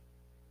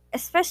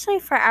 especially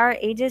for our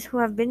ages who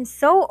have been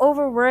so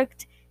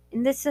overworked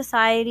in this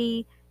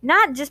society,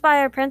 not just by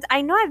our parents.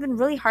 I know I've been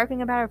really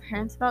harping about our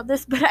parents about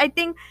this, but I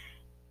think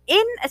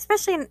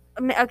especially in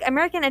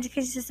American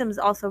education system is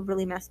also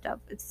really messed up.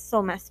 It's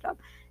so messed up.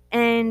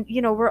 And,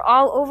 we're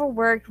all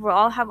overworked. We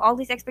all have all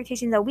these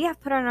expectations that we have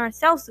put on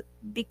ourselves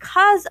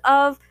because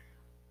of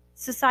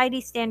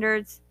society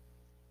standards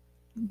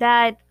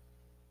that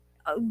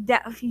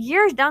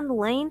years down the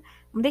lane,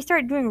 when they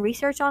start doing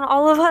research on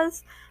all of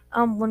us,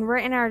 when we're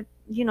in our,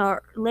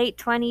 late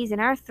 20s and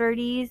our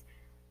 30s,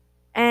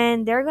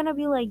 and they're going to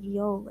be like,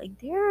 yo, like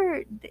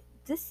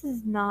this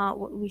is not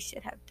what we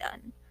should have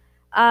done.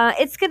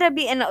 It's gonna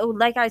be, and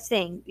like I was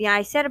saying, yeah,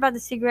 I said about the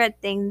cigarette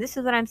thing. This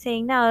is what I'm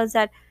saying now, is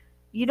that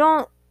you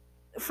don't.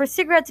 For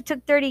cigarettes, it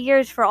took 30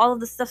 years for all of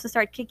the stuff to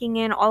start kicking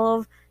in, all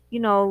of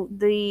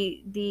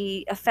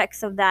the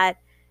effects of that,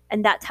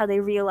 and that's how they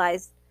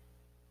realized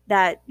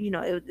that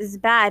it is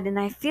bad. And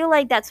I feel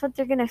like that's what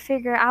they're gonna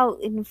figure out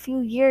in a few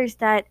years.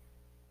 That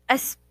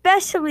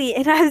especially,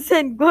 and I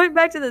said, going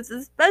back to this,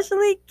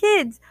 especially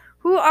kids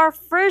who are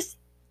first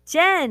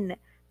gen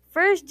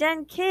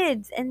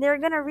kids, and they're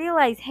gonna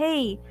realize,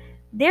 hey,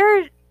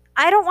 they're,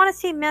 I don't want to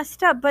say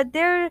messed up, but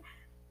they're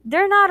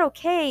not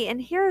okay,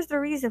 and here's the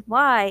reason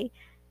why.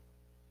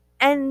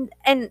 And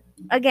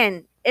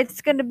again,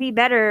 it's gonna be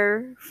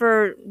better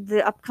for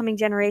the upcoming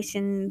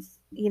generations,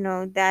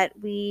 that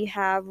we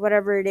have,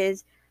 whatever it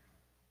is,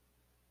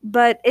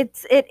 but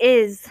it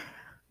is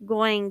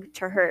going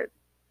to hurt.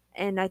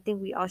 And I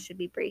think we all should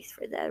be braced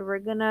for that. We're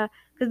gonna,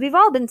 because we've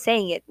all been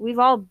saying it.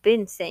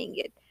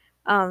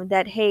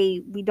 That,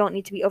 hey, we don't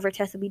need to be over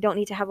tested. We don't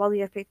need to have all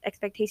these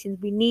expectations.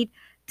 We need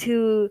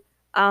to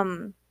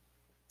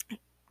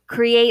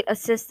create a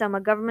system,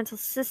 a governmental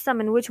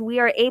system in which we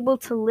are able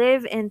to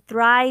live and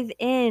thrive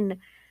in.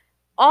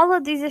 All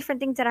of these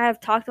different things that I have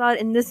talked about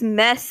in this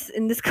mess,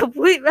 in this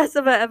complete mess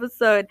of an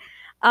episode.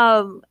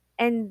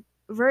 And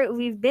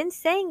we've been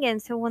saying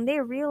it. So when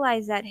they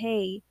realize that,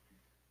 hey,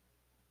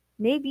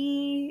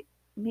 maybe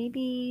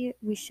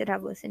we should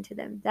have listened to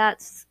them,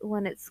 that's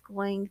when it's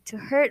going to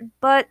hurt,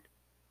 but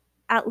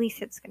at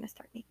least it's going to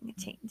start making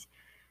a change.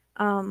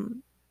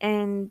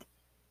 And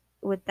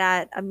with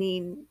that, I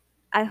mean,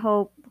 I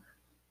hope,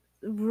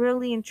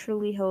 really and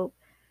truly hope,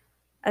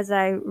 as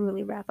I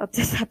really wrap up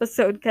this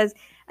episode, because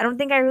I don't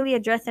think I really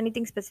addressed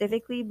anything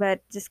specifically,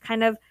 but just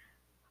kind of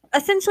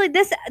essentially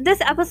this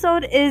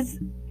episode is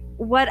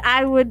what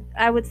I would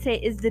say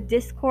is the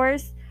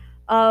discourse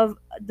of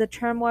the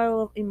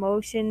turmoil of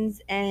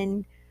emotions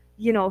and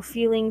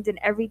feelings and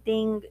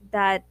everything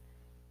that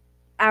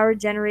our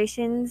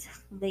generations,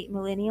 late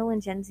millennial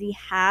and Gen Z,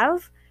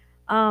 have.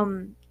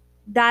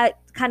 That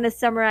kind of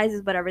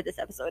summarizes whatever this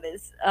episode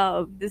is.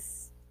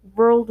 This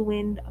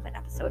whirlwind of an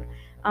episode.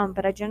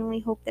 But I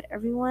genuinely hope that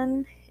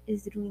everyone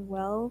is doing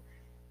well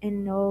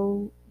and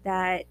know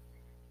that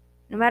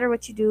no matter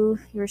what you do,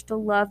 you're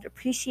still loved,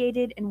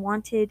 appreciated, and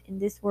wanted in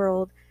this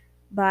world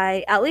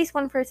by at least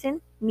one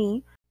person,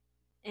 me.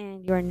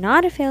 And you're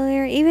not a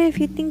failure, even if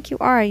you think you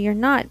are. You're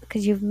not,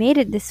 because you've made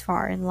it this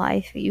far in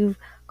life. You've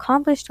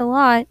accomplished a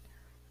lot,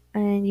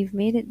 and you've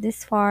made it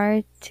this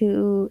far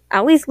to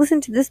at least listen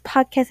to this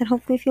podcast and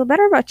hopefully feel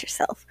better about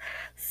yourself.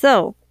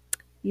 So,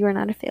 you are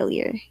not a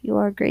failure. You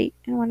are a great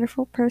and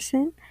wonderful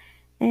person,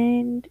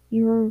 and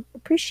you're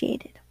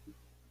appreciated.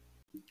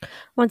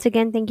 Once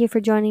again, thank you for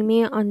joining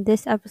me on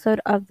this episode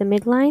of The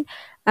Midline.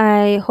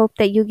 I hope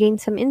that you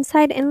gained some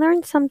insight and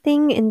learned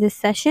something in this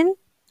session.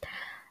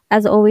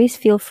 As always,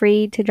 feel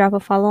free to drop a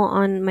follow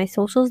on my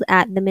socials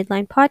at The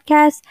Midline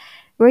Podcast,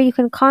 where you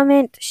can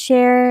comment,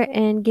 share,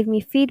 and give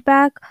me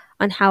feedback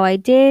on how I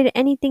did,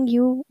 anything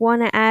you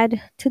want to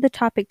add to the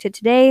topic to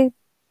today,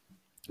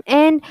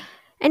 and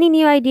any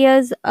new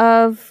ideas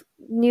of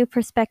new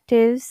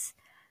perspectives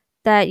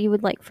that you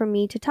would like for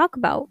me to talk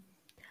about.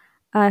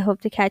 I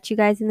hope to catch you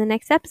guys in the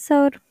next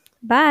episode.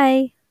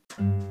 Bye.